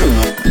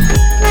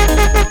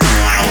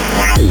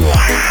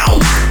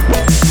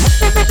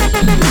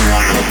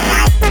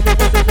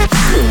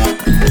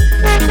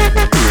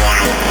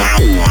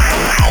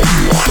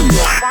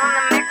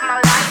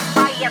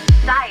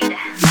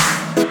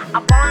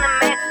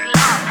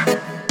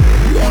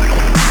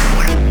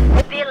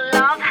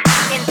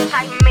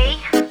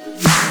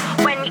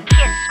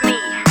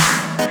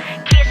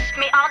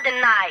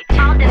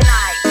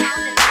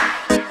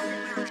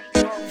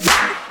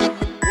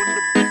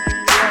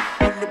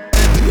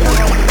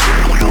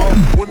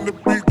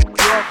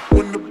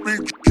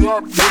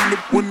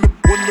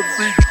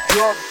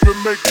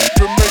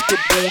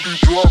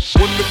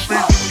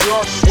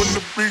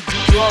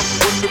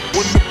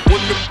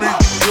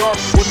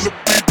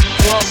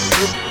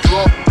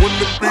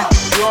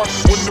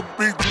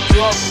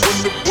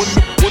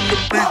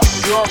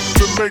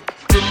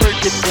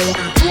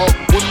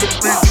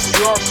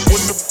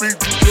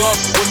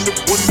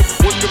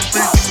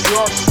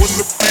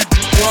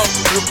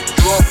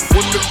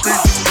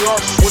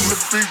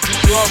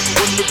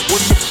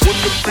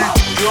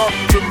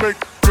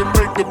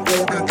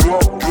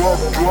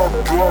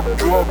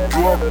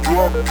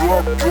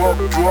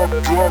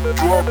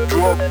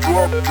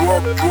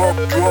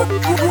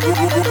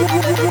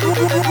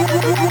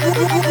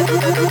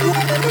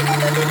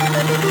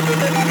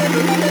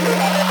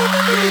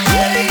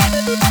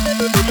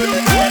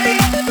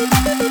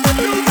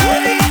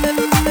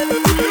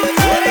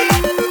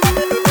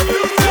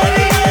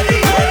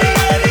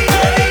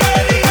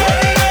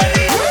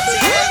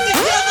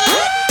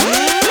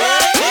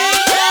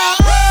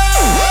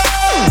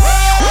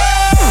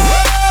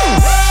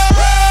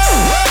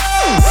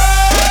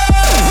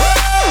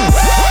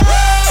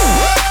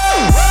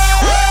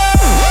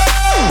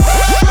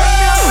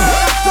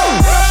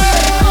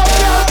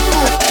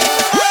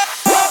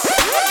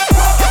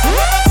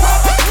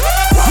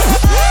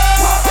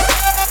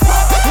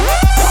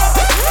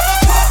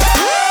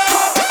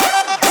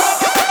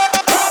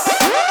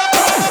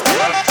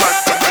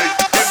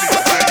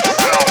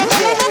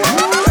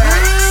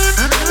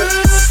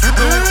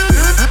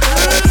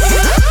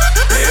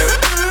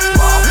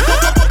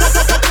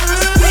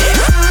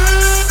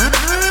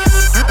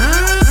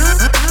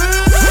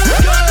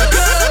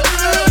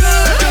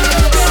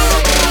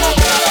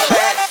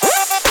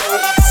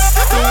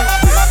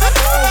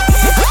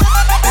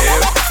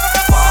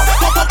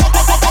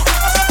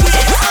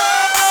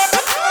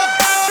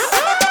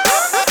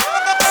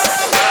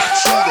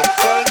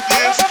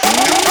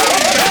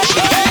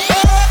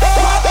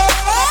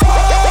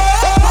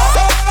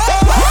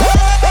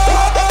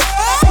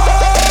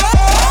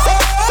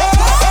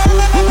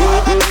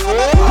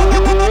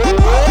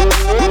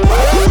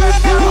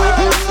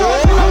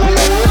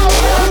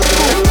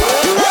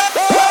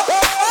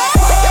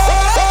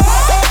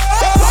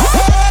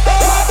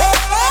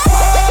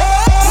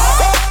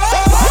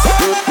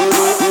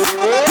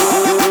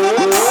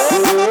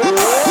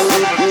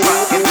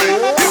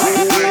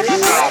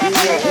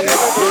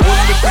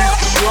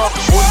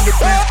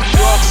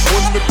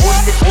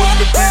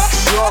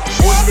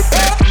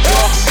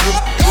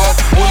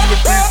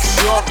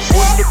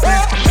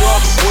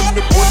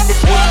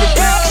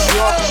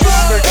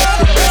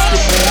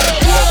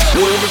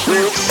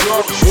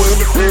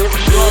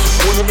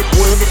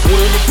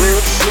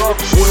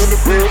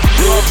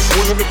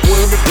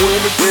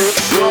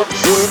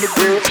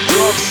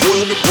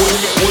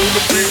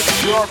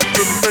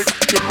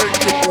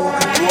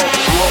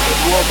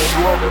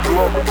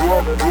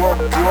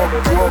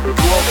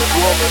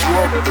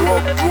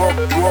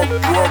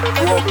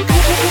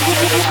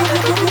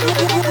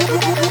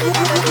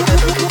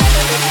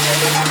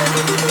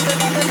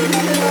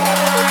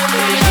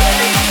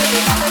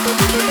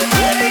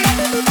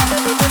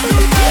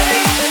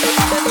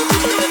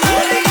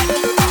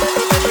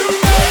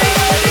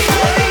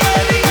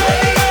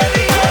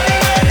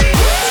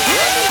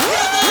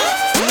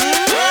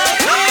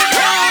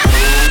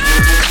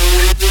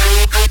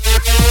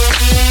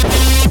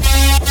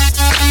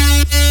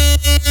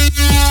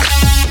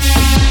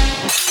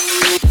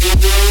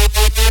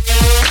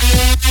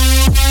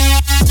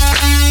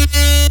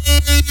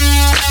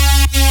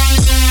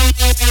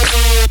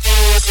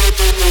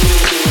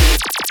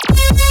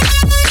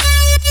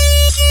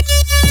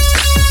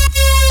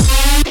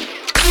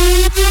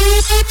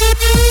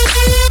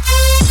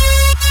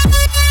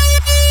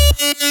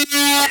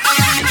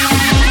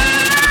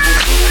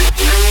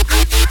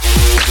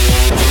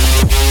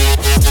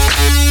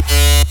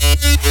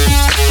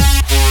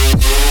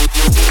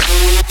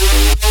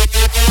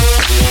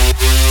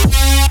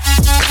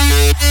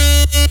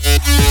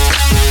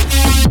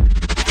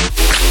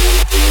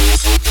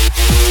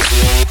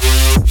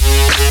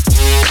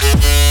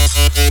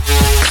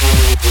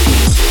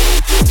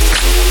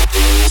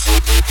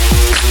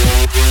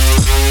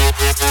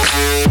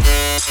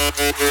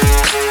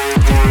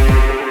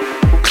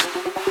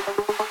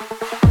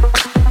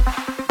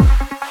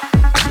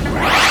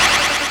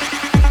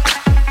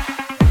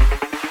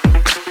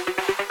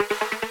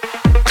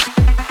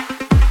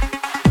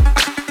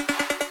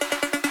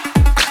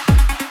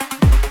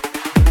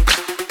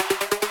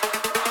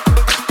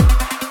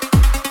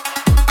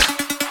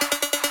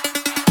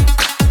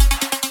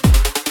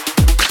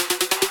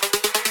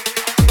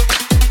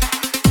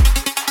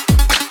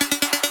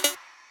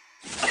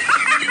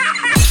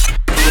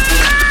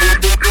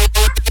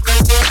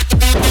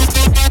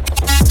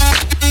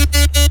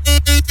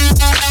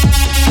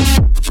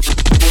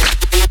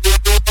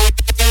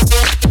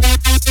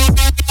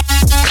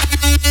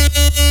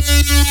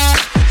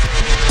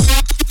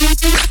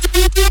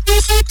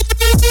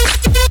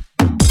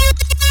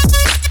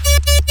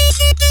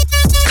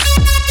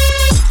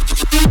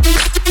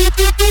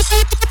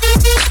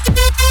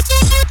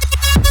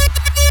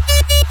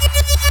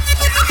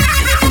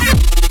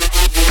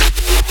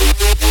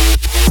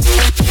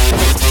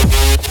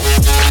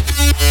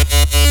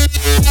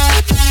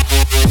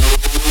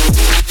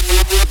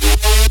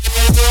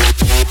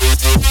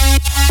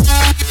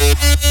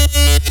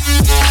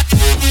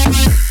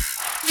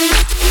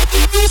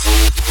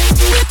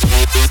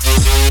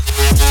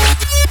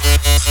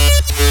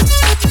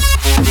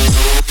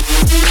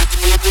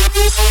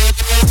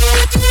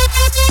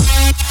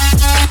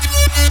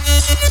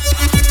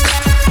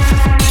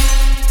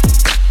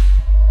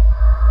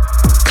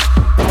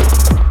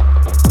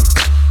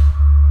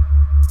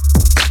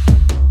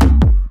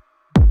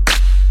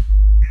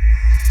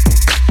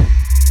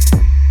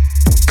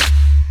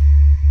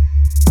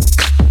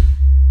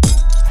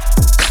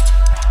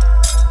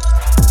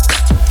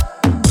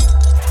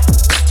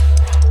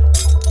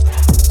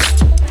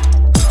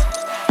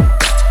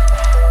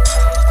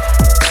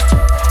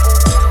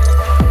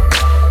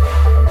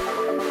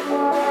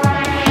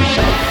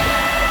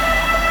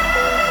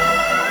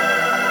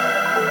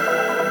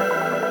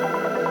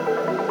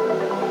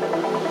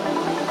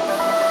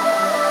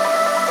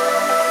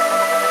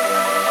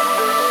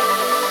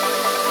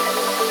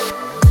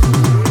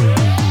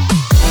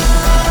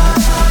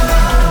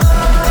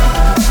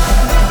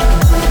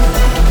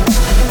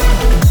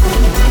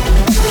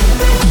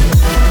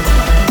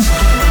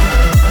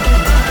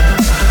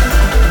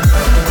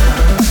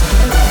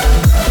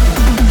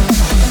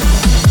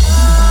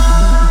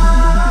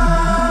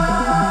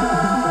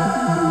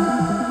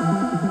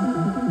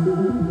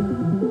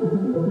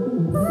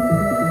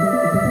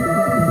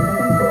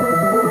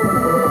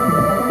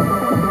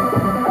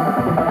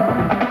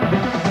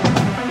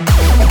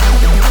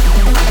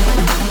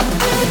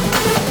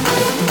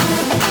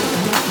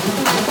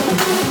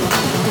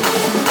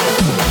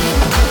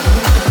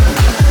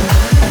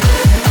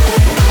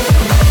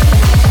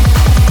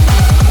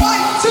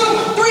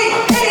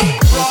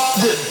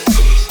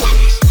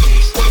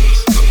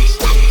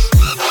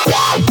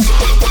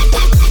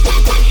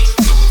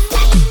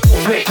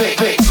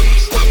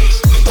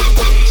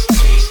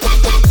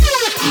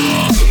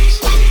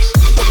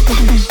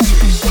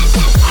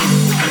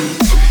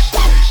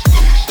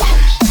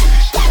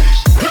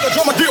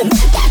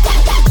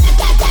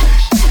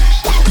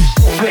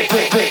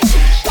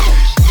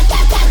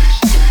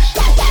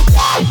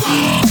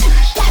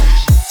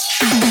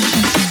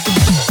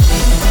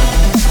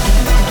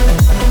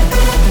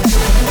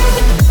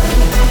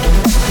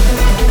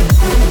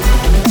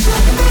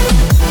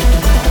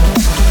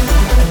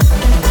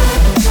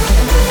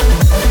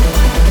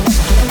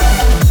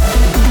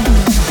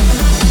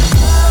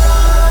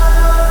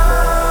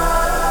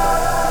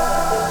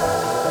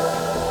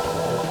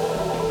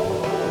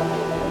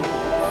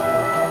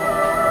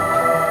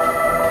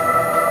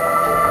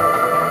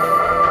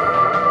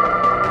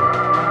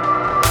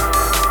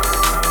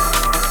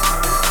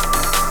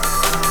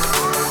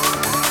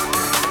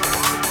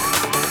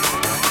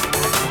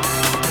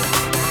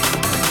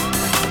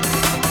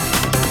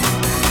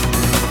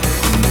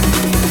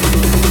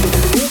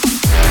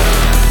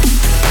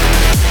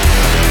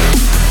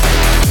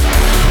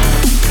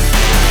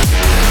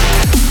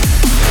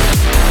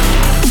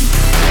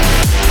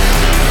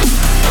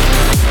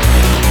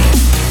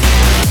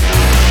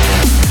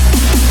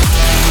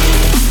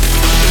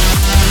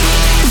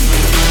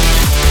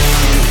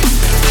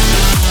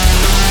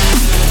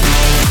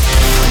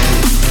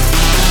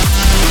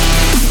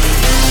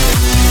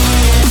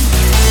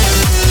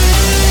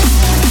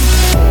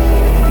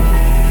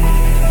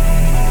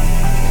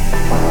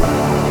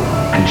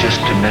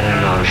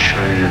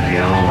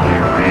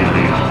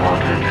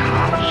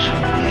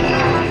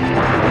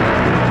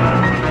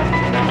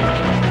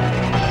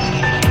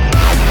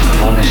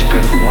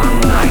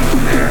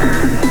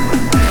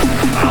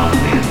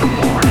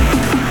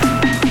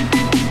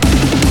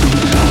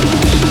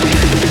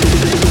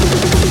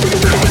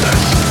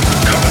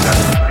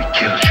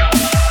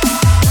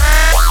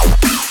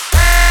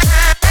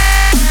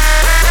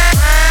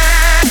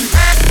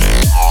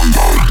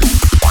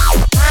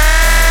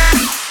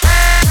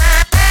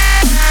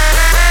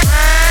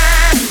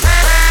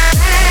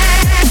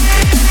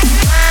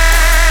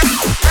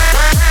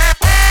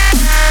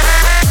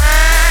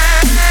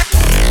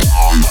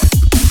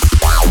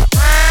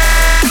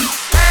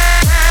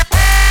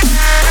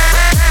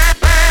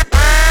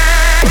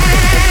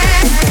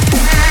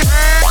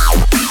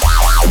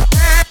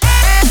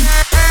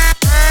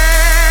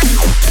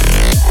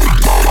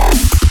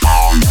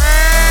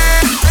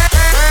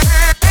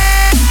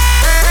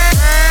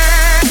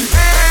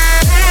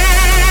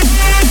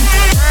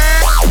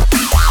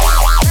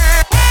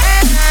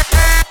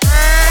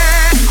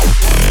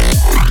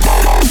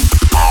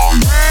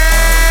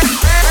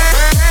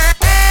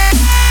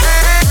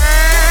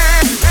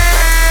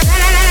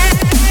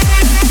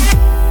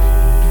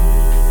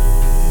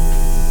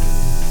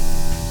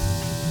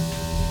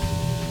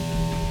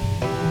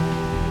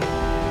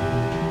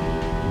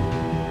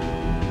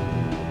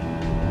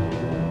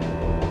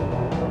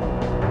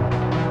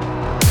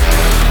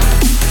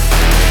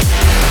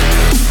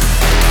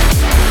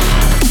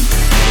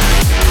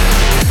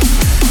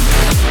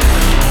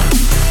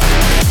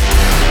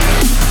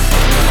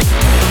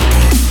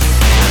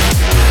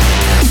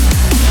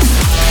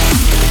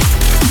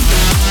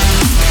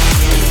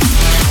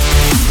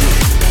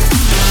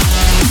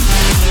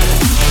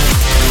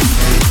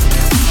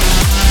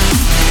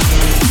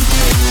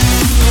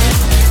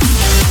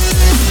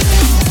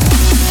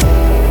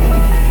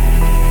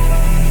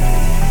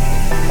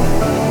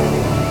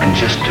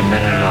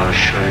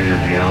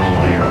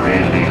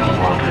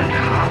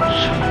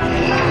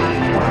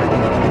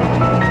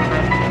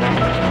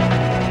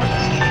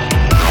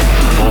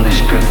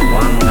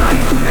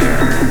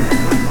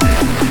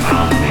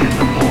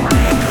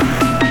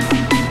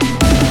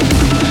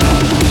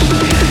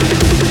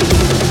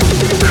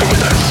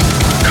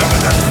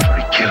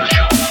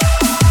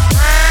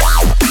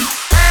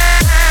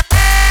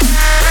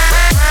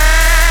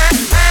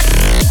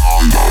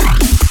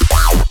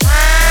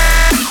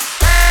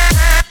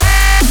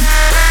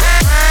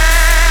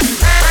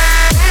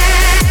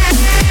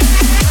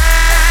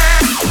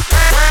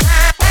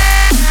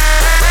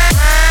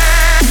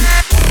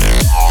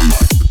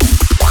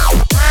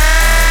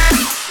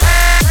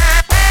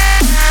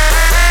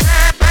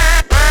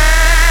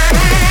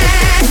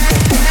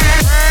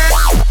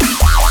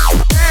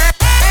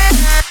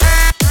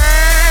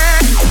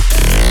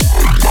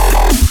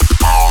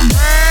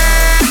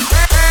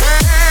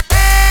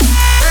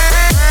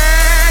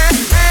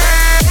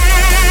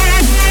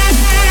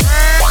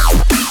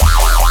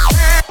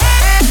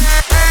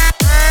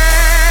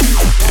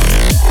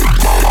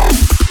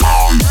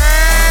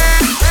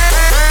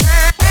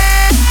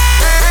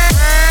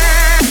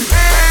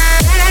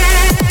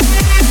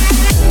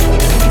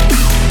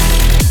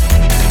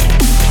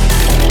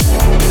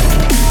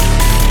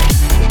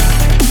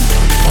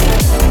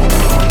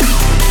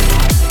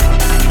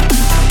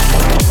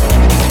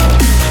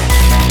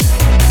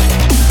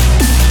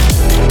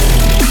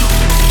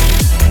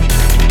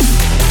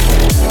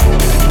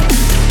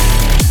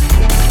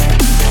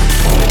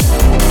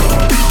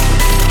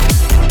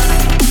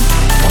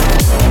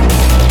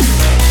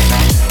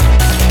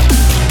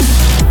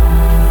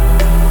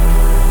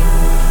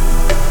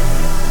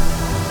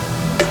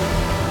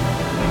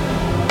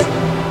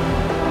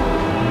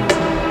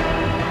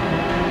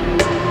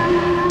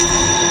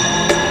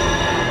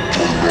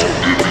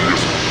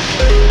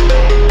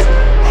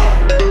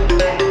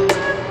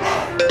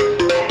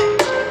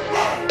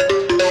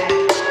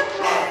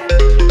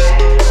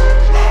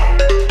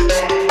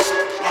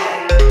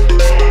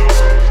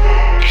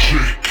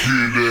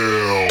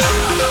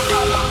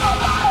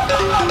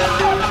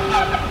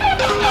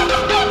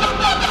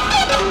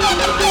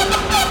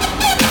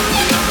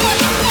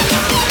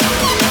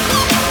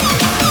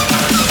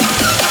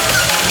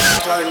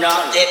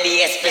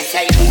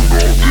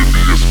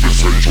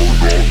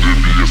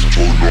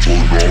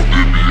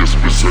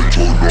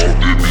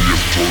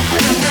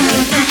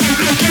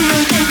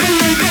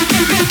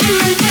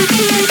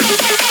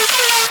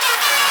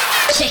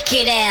 Check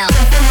it out.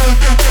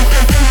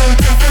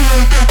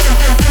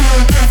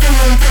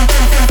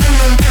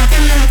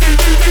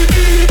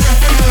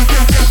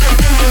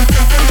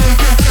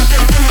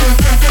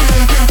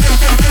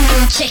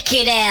 Check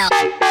it out.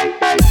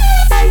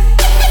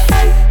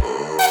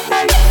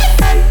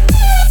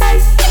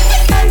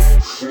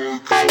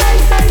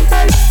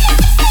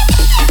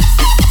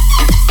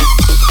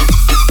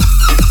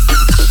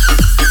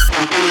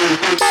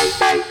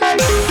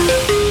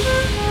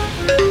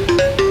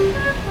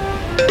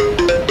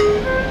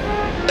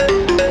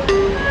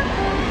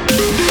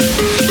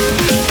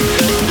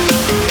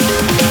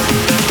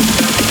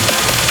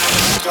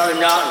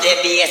 Turn on the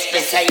BS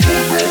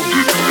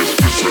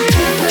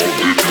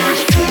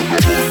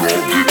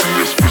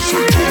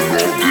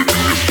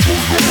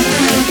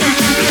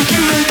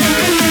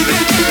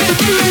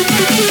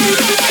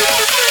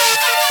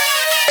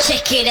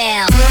Check it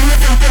out.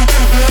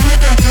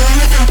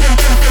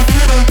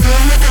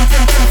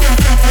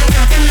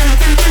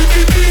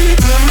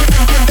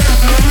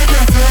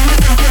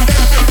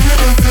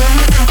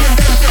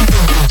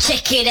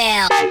 Check it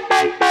out.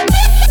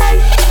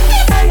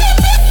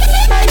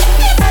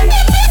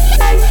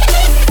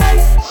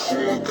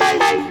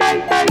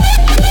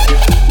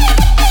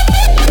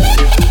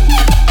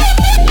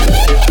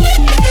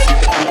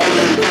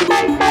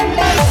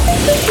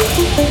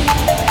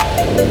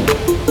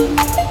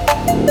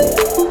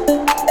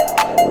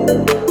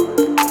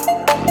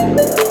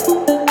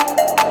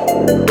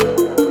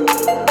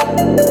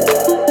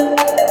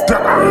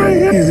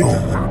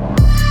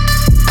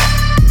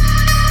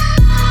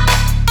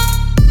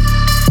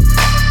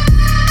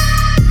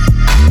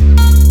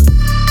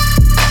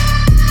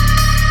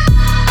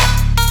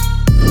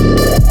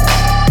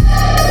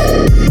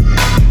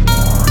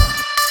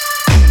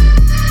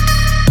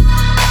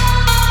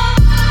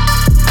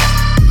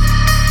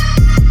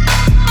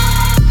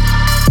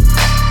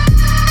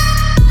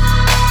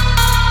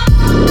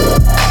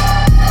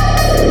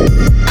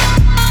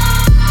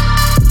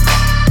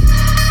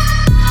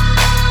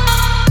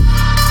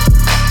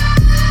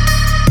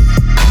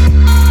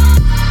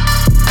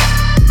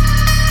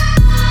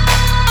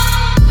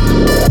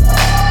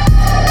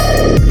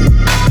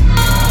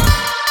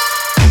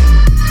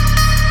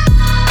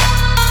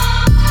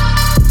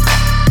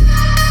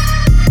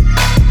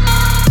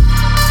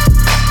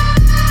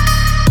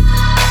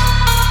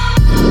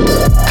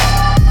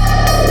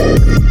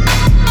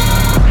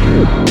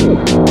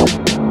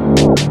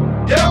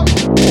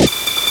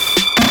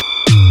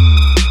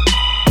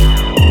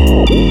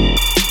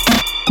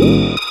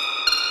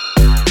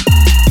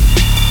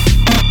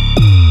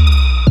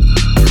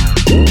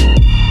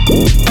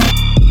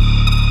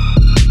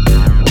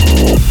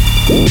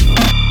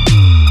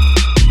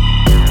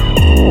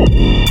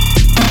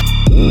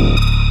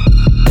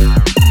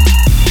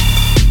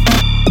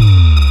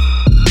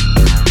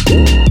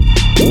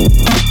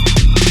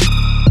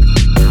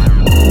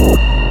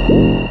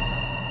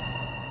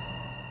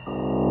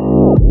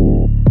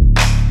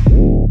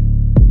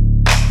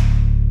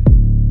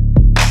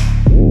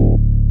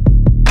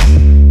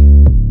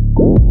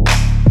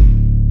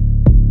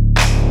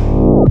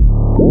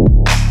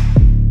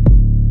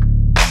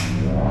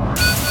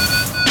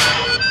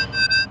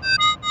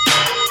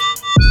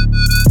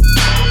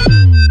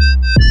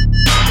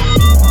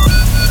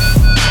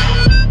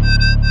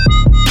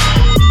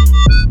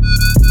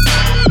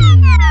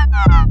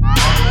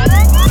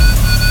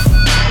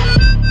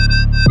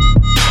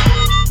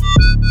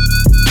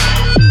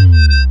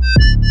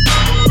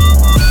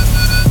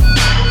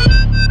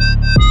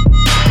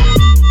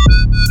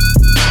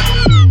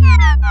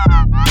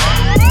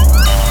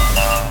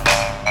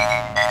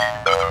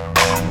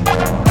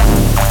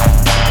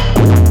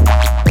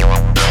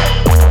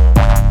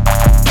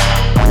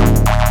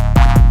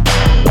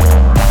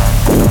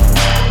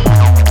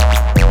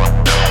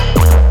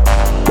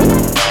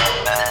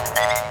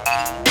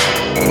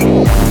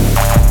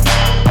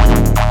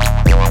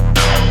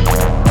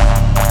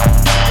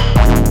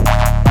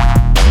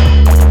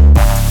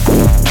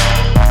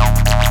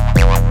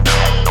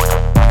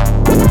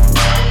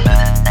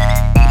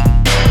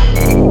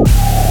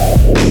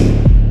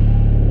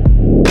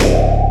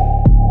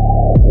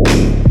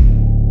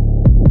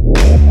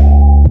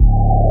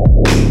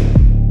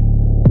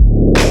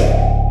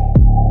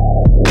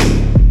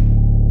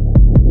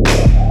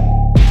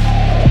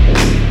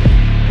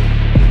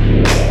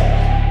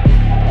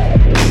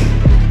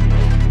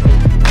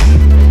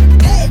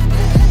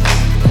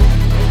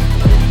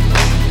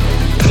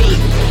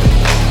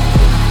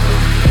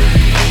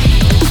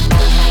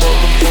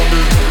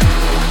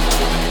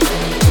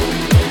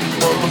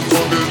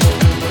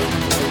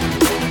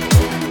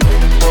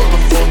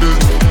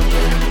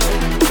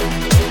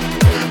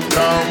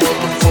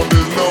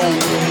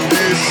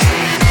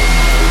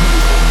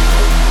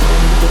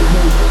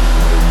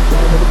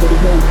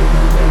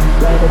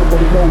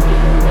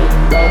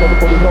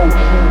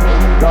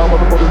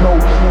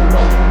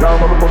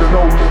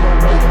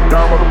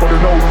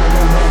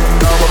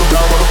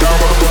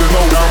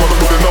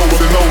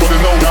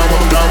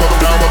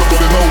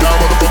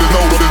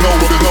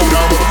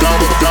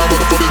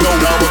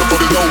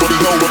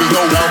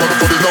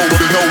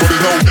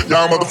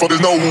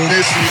 motherfuckers know who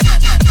this is.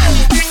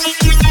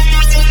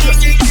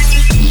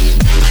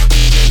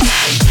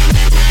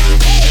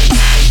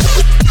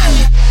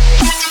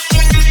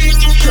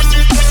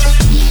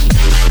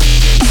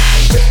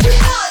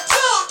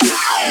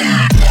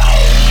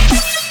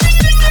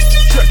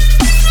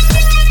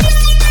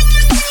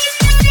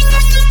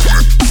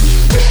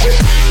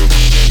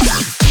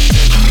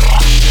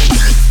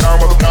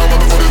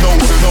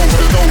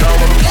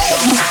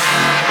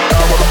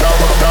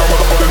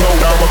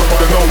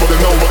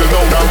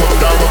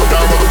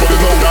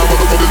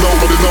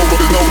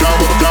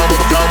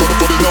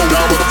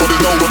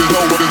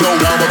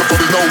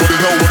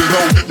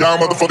 Y'all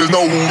motherfuckers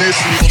know who this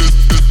is.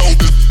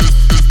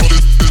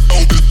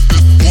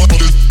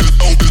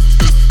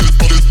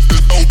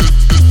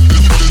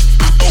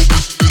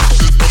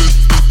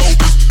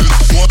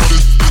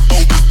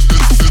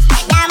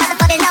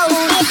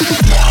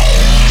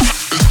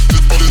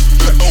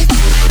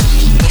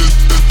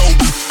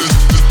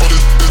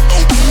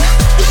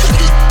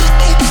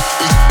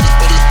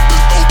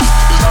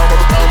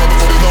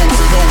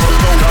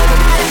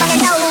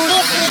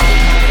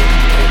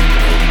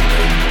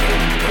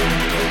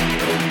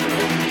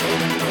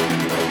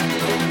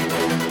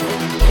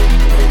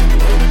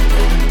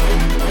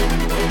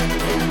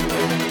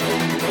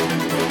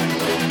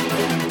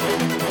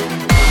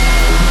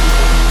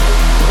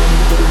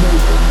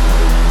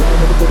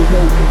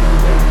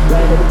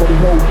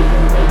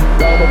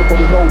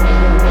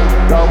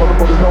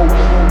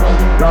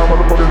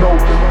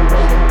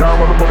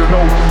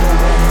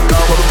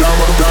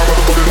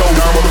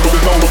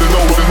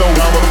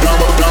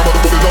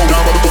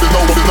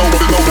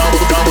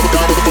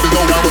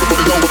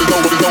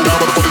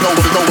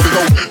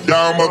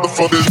 Y'all motherfuckers. Y'all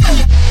motherfuckers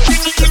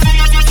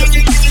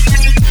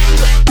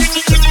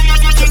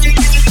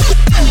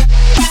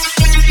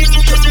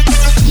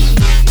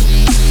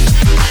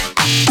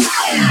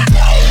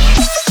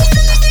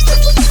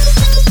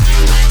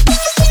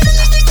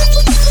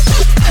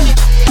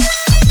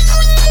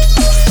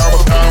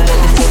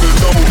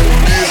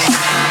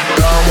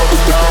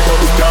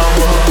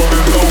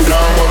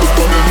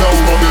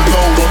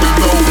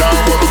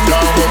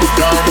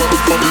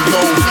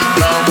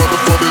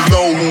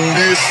know who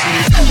this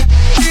is.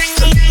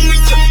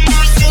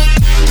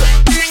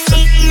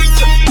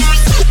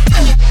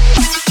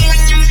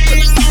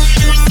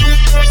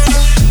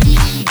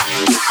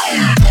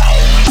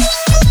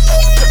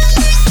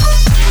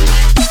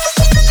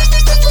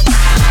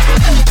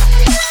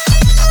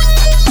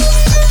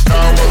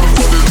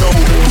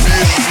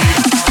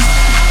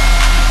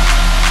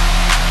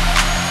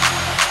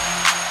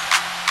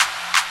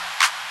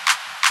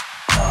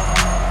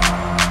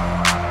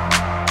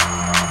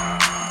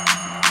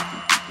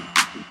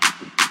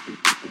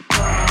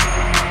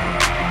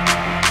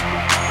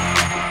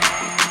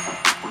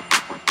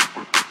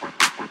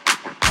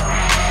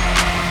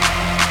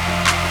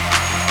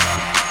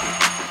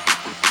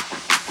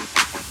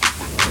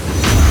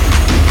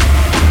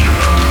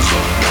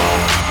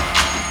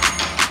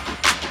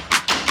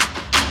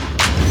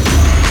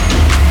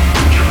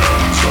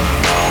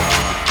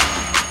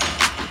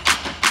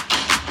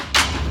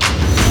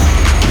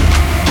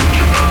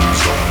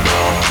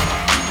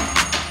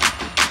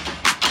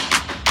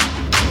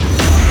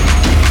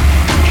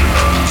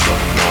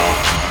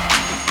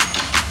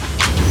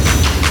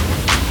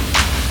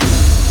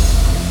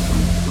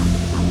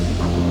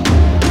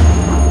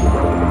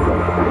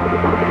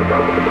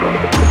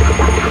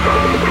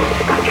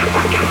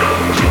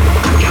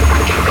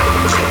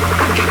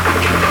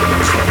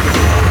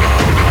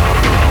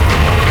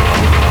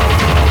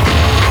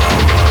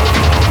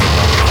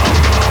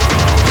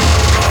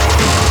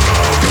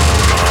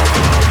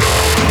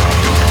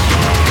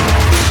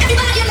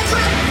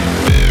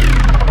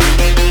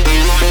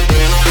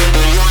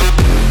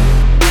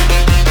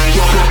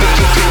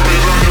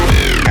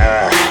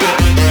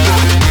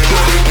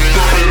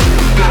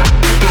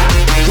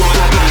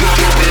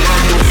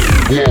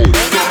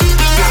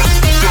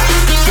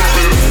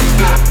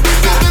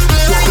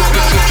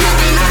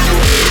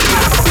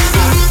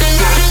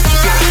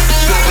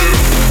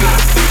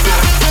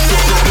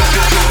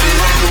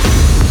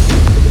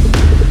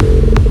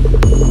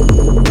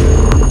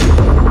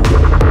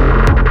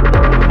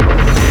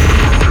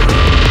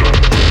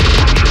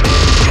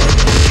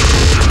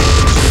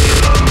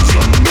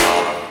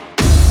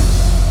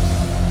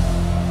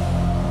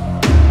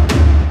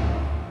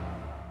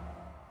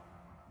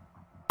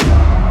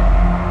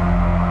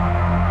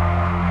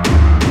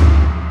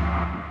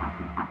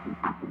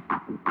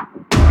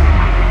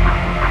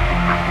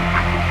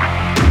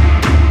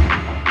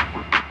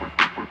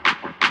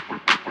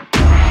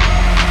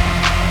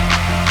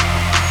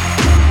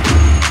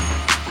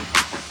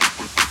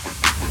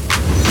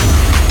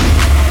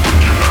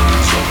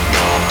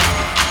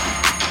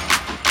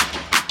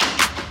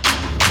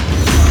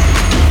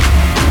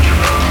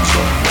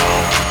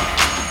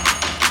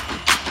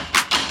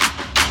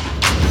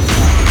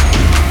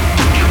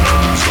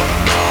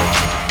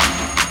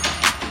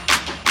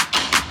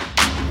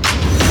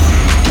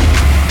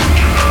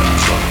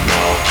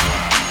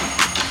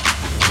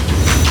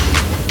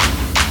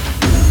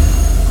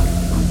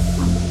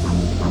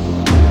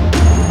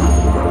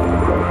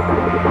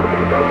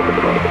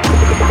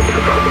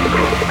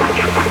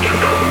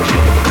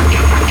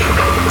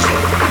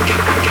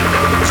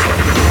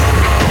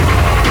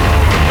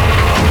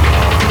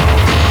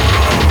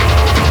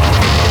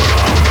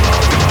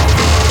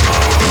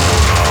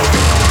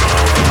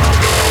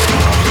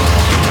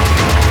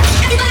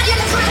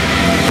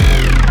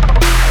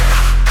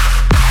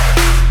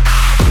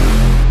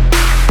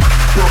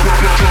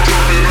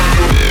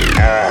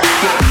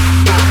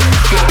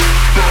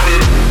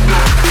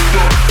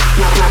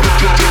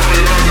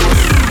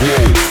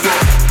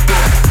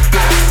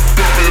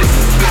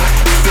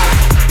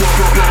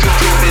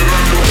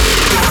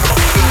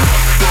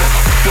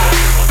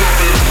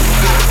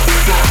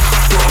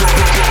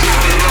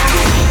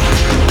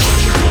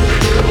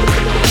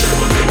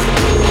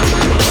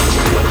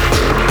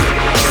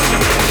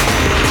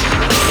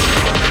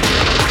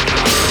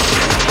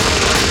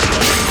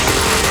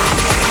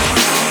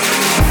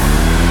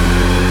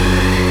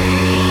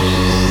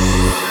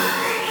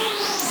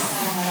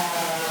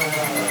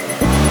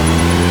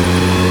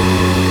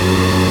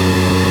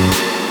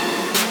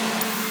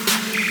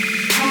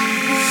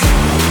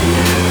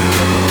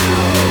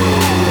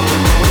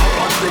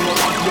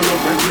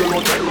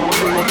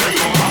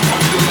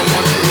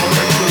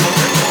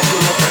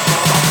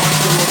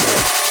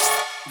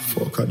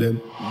 Fuck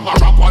them.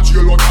 Trap a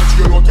chilo, catch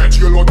yellow, catch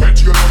yellow,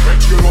 catch yellow,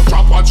 catch yellow.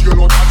 Trap a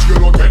chilo, catch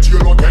yellow, catch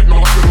yellow, catch no,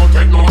 yellow,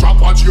 catch no.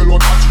 Trap a chilo,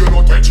 catch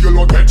yellow, catch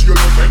yellow, catch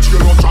yellow, catch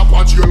yellow. Trap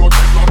a chilo,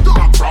 catch no.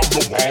 Dark from the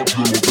ball,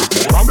 yellow,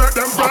 catch no. I make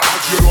them trap a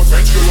chilo,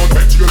 catch yellow,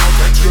 catch yellow,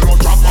 catch yellow.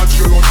 Trap a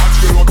chilo,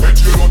 catch yellow,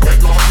 catch yellow, catch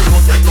no, yellow,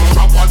 catch no.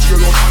 Trap a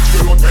chilo, catch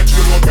yellow, catch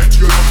yellow, catch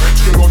yellow,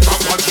 catch yellow. Trap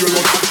a chilo,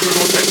 catch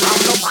yellow, catch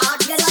from the ball,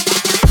 yellow.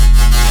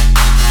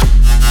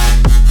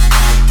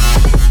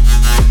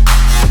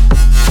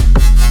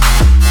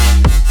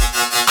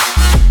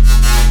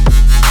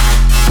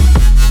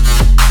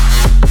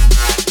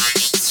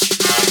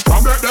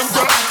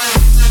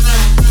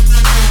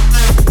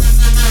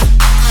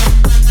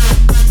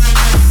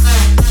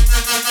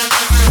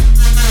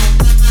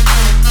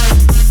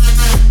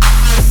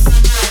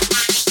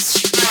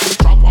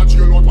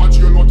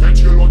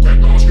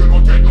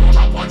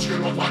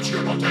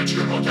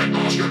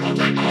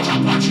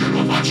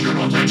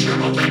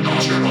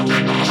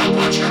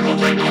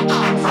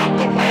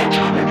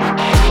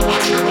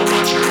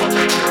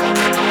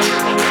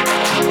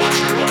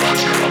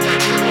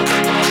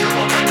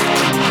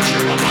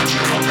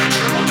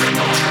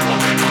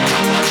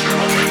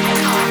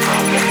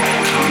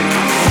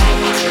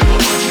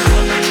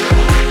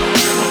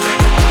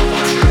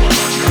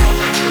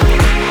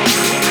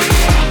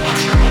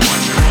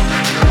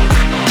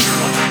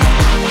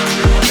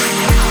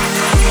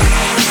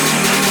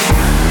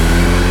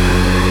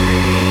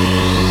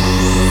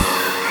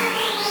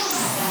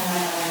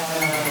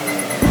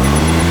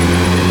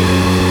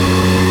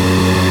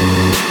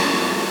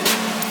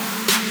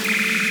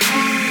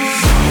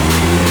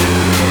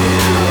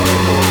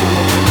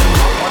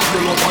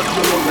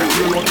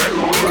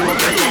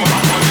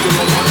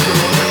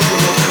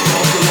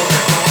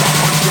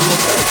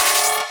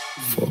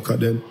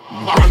 Them.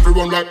 I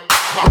run like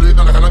I build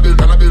and I can build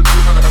and I build and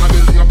I can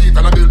build and I beat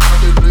and I build and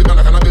I build and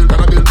I can build and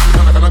I build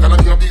and I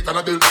can beat and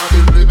I build and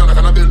I build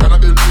and I can build and I build and I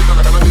can build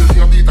and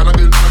I beat and I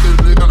build and I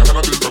build and I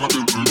can build and I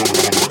build.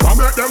 I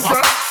make them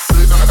fret.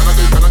 And I can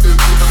build and I build and I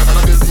can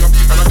build and I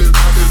beat and I build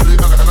and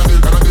I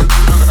build and I can build and I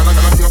build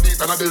and I can beat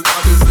and I build and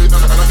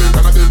I build and I can build and I build and I can build and I build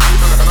and I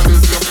can build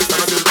and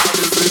I build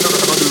and I can build and I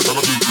build and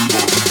I build.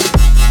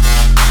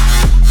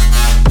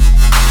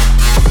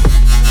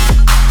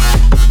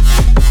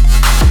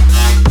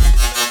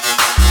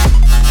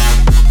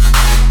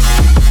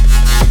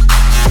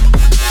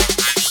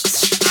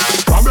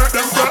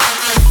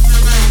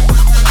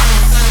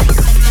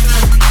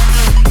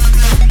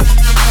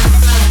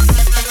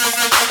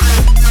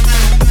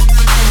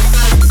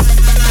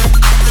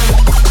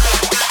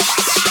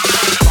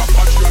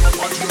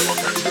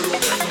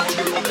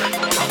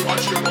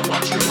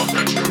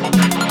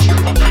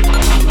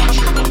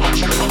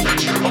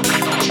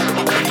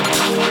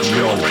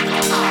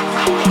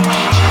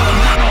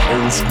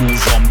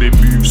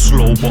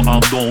 But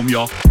I'll dome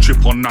ya.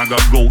 Chip on Naga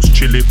Ghost,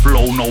 chilly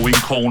flow, knowing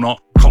Kona.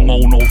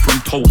 Kimono from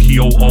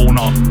Tokyo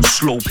owner.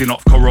 Sloping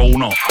up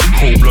Corona.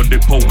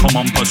 Cold-blooded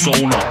Pokemon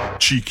persona.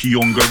 Cheeky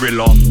young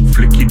gorilla.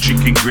 Flicky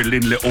chicken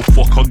grilling, little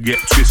fucker. Get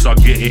twist, I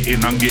get it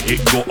in and get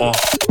it got her.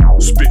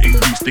 Spitting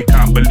beast, they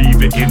can't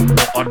believe it in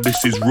butter.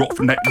 This is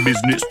roughneck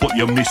business, but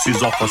your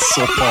missus off a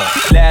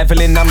supper.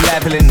 Leveling, I'm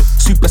leveling.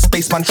 Super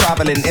spaceman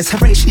traveling. It's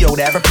Horatio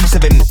there, a piece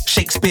of him.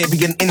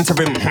 Shakespearean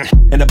interim.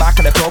 In the back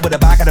of the club with the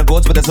back of the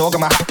goods with a zog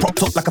and my hat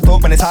propped up like a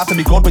thug. Man, it's hard to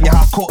be good when you're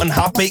half cut and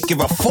half baked. Give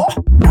a fuck.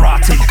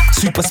 Rotted.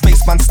 Super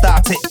spaceman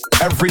started.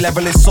 Every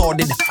level is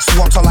sordid.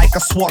 Swats are like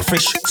a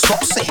swordfish.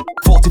 Stop sick.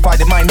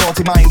 Fortified in my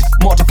naughty mind.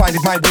 Mortified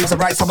if my waves are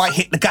right, so I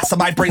hit the gas and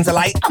my brains are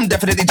light. I'm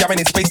definitely jamming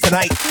in space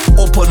tonight.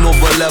 Up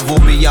another level,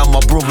 me and my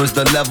brothers,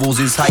 the levels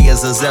is high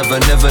as ever.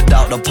 Never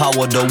doubt the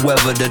power, the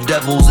weather. The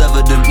devil's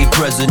evidently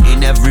present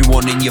in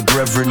everyone, in your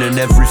brethren and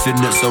everything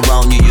that's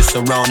around you. You're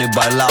surrounded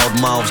by loud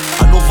mouths.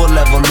 Another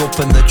level up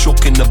and the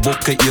chuck in the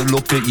bucket. You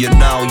look at you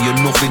now, you're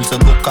nothing to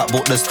look at,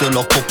 but there's still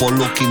a couple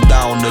looking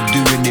down. They're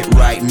doing it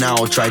right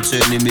now, try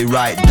turning me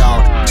right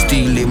down.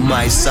 Stealing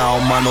my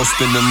sound, man, I'll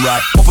spin them right.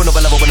 Up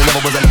another level when it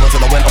never was a level, till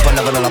I went up a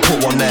level and I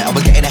put one there. I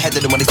was getting ahead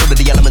of them when they stood with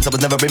the elements. I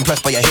was never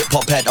impressed by a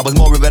hip-hop head. I was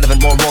more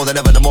irrelevant, more raw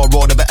than ever. The more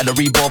raw, the better the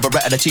reborn, but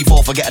better the chief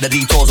or forget the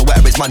detours or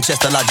whether it's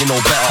Manchester, lad, you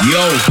know better. Yo,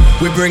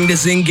 we bring the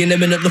zing in a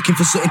minute, looking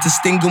for something to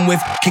sting them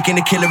with.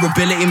 Kicking the killer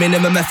ability,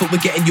 minimum effort,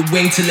 we're getting your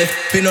wing to lift.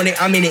 Been on it,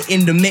 I'm in it,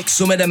 in the mix.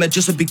 Some of them are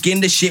just a begin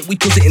the shit. We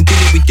cause it and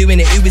did it, we doing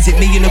it. Who is it,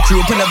 me and the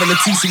crew? Up another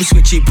two, so we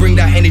switch it. Bring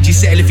that energy,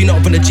 settle. If you're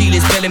not up on the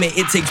G-list, belling it.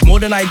 It takes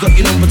more than I got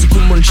your number to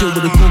come run chill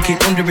with a cool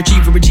kid.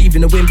 Underachiever,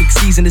 achieving a win, big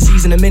season, the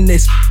season I'm in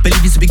this.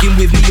 Believe you to begin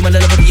with me, man,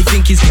 I love what you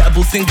think is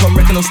gettable. Think on,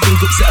 reckon on,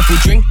 stink up, set up a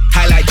drink.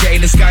 Highlight J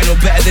in the sky, no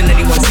better than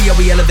anyone. See how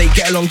we elevate,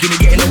 get along, give me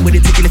getting on with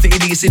it. Taking it for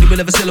idiocy, will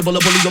have a syllable, a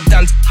bully up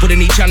dance. Put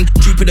in each hand,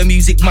 troop of the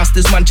music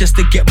masters,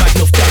 Manchester, get mad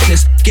enough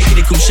darkness. Get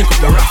it, come shake up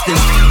the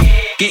rafters.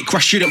 Gate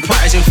crash, shooting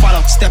parties in follow.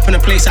 Step in a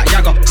place like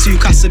Jagger. Sue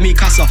Casa, me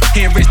Casa.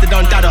 Here is the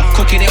Don Dada.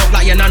 Cooking it up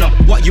like your nana.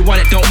 What you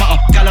want, it don't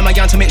matter. Gal on my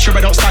yarn to make sure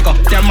I don't stagger.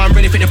 Them man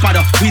really fit the butter.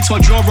 We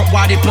told draw up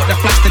why they put the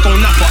plastic on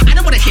napper. I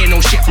don't wanna hear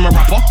no shit from a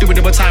rapper. Do it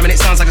double time and it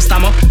sounds like a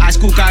stammer. High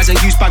school guys and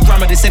use bad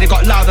grammar. They say they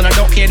got loud and I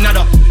don't care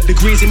nada. The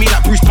greens in me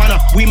like Bruce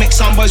Banner. We make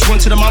some boys run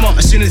to the mama.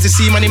 As soon as they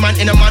see money man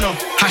in a manner.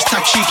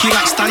 Hashtag cheeky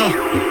like Stanner.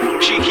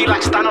 Cheeky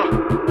like Stanner.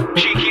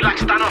 Cheeky like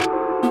Stanner.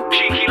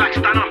 Cheeky like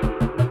Stanner.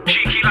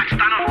 Cheeky like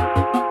Stanner.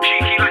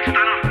 Cheeky like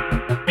Stanner.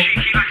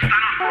 Cheeky like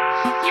Stanner.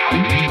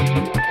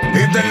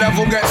 If the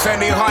level gets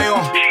any higher,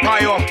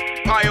 higher,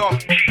 higher,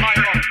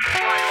 higher,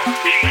 higher.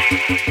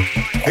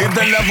 If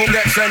the level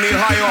gets any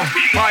higher,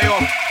 higher,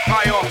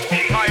 higher,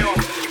 higher,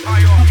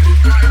 higher.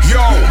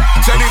 Yo,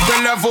 said if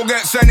the level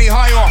gets any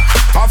higher,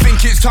 I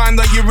think it's time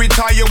that you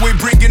retire. We're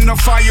bringing the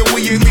fire,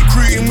 we ain't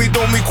recruiting, we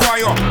don't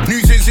require.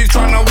 Nuisance is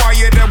trying to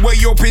wire their way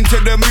up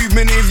into the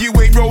movement. If you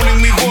ain't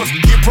rolling with us,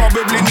 you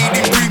probably need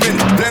improvement.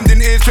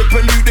 Blending ears to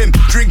pollute them,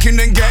 drinking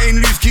and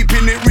getting loose,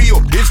 keeping it real.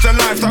 It's the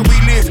life that we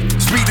live,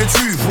 speak the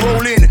truth,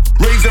 roll in,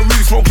 raise the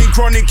roof, smoking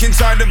chronic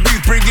inside the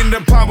booth, bringing the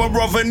power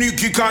of a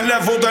nuke. You can't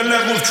level the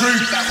level's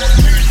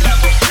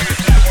truth.